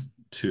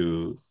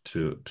 to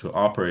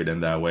operate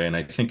in that way. And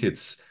I think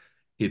it's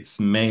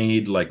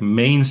made like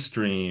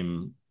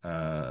mainstream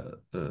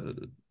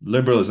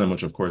liberalism,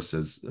 which of course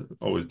has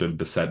always been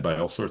beset by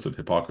all sorts of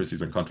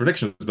hypocrisies and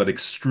contradictions, but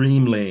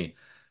extremely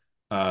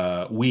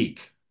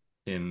weak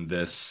in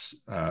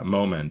this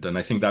moment. And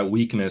I think that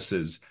weakness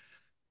is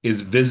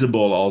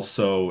visible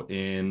also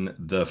in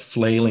the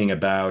flailing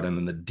about and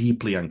then the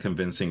deeply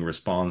unconvincing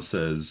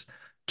responses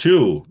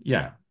to,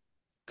 yeah,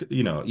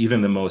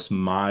 even the most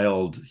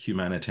mild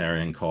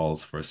humanitarian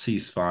calls for a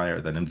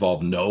ceasefire that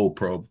involve no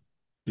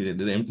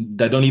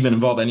that don't even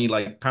involve any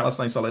like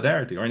Palestine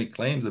solidarity or any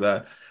claims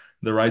about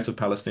the rights of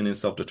Palestinian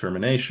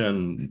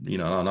self-determination,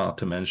 not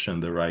to mention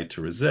the right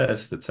to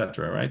resist,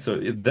 etc. Right? So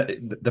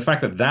the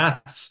fact that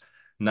that's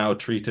now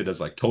treated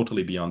as like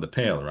totally beyond the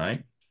pale,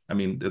 right? I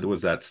mean, there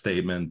was that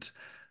statement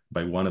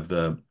by one of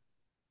the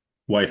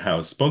White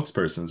House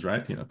spokespersons,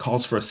 right?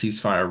 Calls for a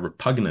ceasefire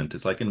repugnant.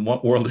 It's like, in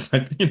what world is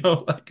that?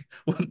 Like,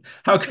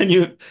 how can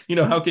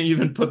how can you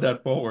even put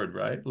that forward,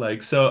 right?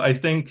 Like, so I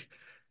think,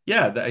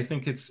 yeah, I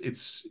think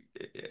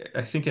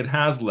I think it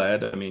has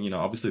led. I mean,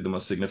 obviously the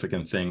most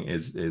significant thing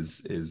is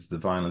the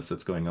violence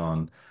that's going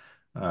on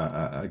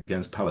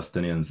against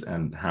Palestinians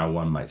and how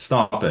one might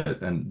stop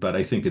it. But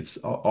I think it's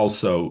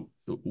also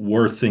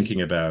worth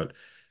thinking about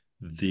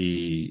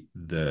the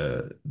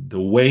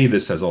way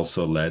this has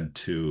also led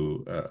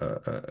to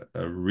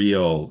a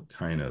real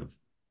kind of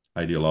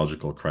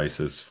ideological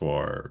crisis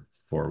for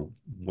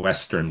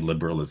Western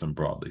liberalism,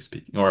 broadly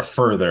speaking, or a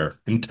further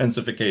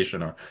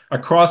intensification or a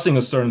crossing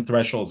of certain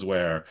thresholds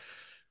where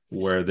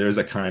there's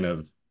a kind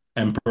of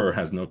emperor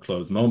has no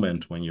clothes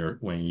moment when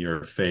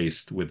you're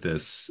faced with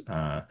this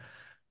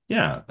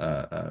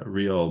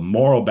real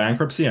moral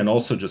bankruptcy and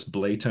also just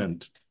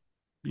blatant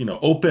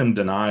open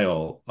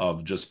denial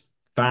of just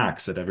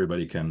facts that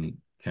everybody can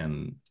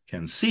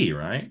see,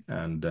 right?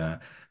 And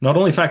not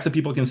only facts that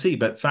people can see,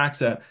 but facts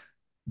that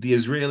the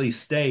Israeli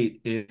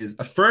state is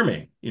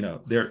affirming.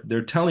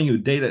 They're telling you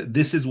data.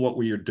 This is what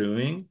we are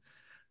doing.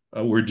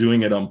 We're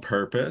doing it on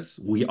purpose.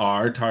 We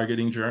are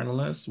targeting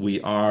journalists.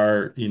 We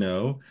are,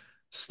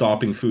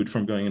 stopping food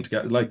from going into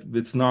like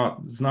it's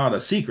not a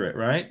secret,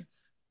 right?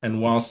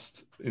 And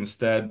whilst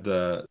instead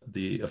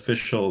the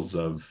officials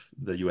of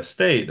the U.S.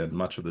 state and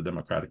much of the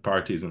Democratic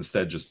parties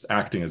instead just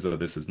acting as though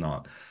this is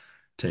not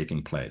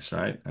taking place,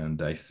 right?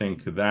 And I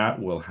think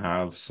that will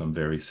have some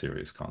very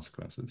serious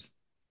consequences.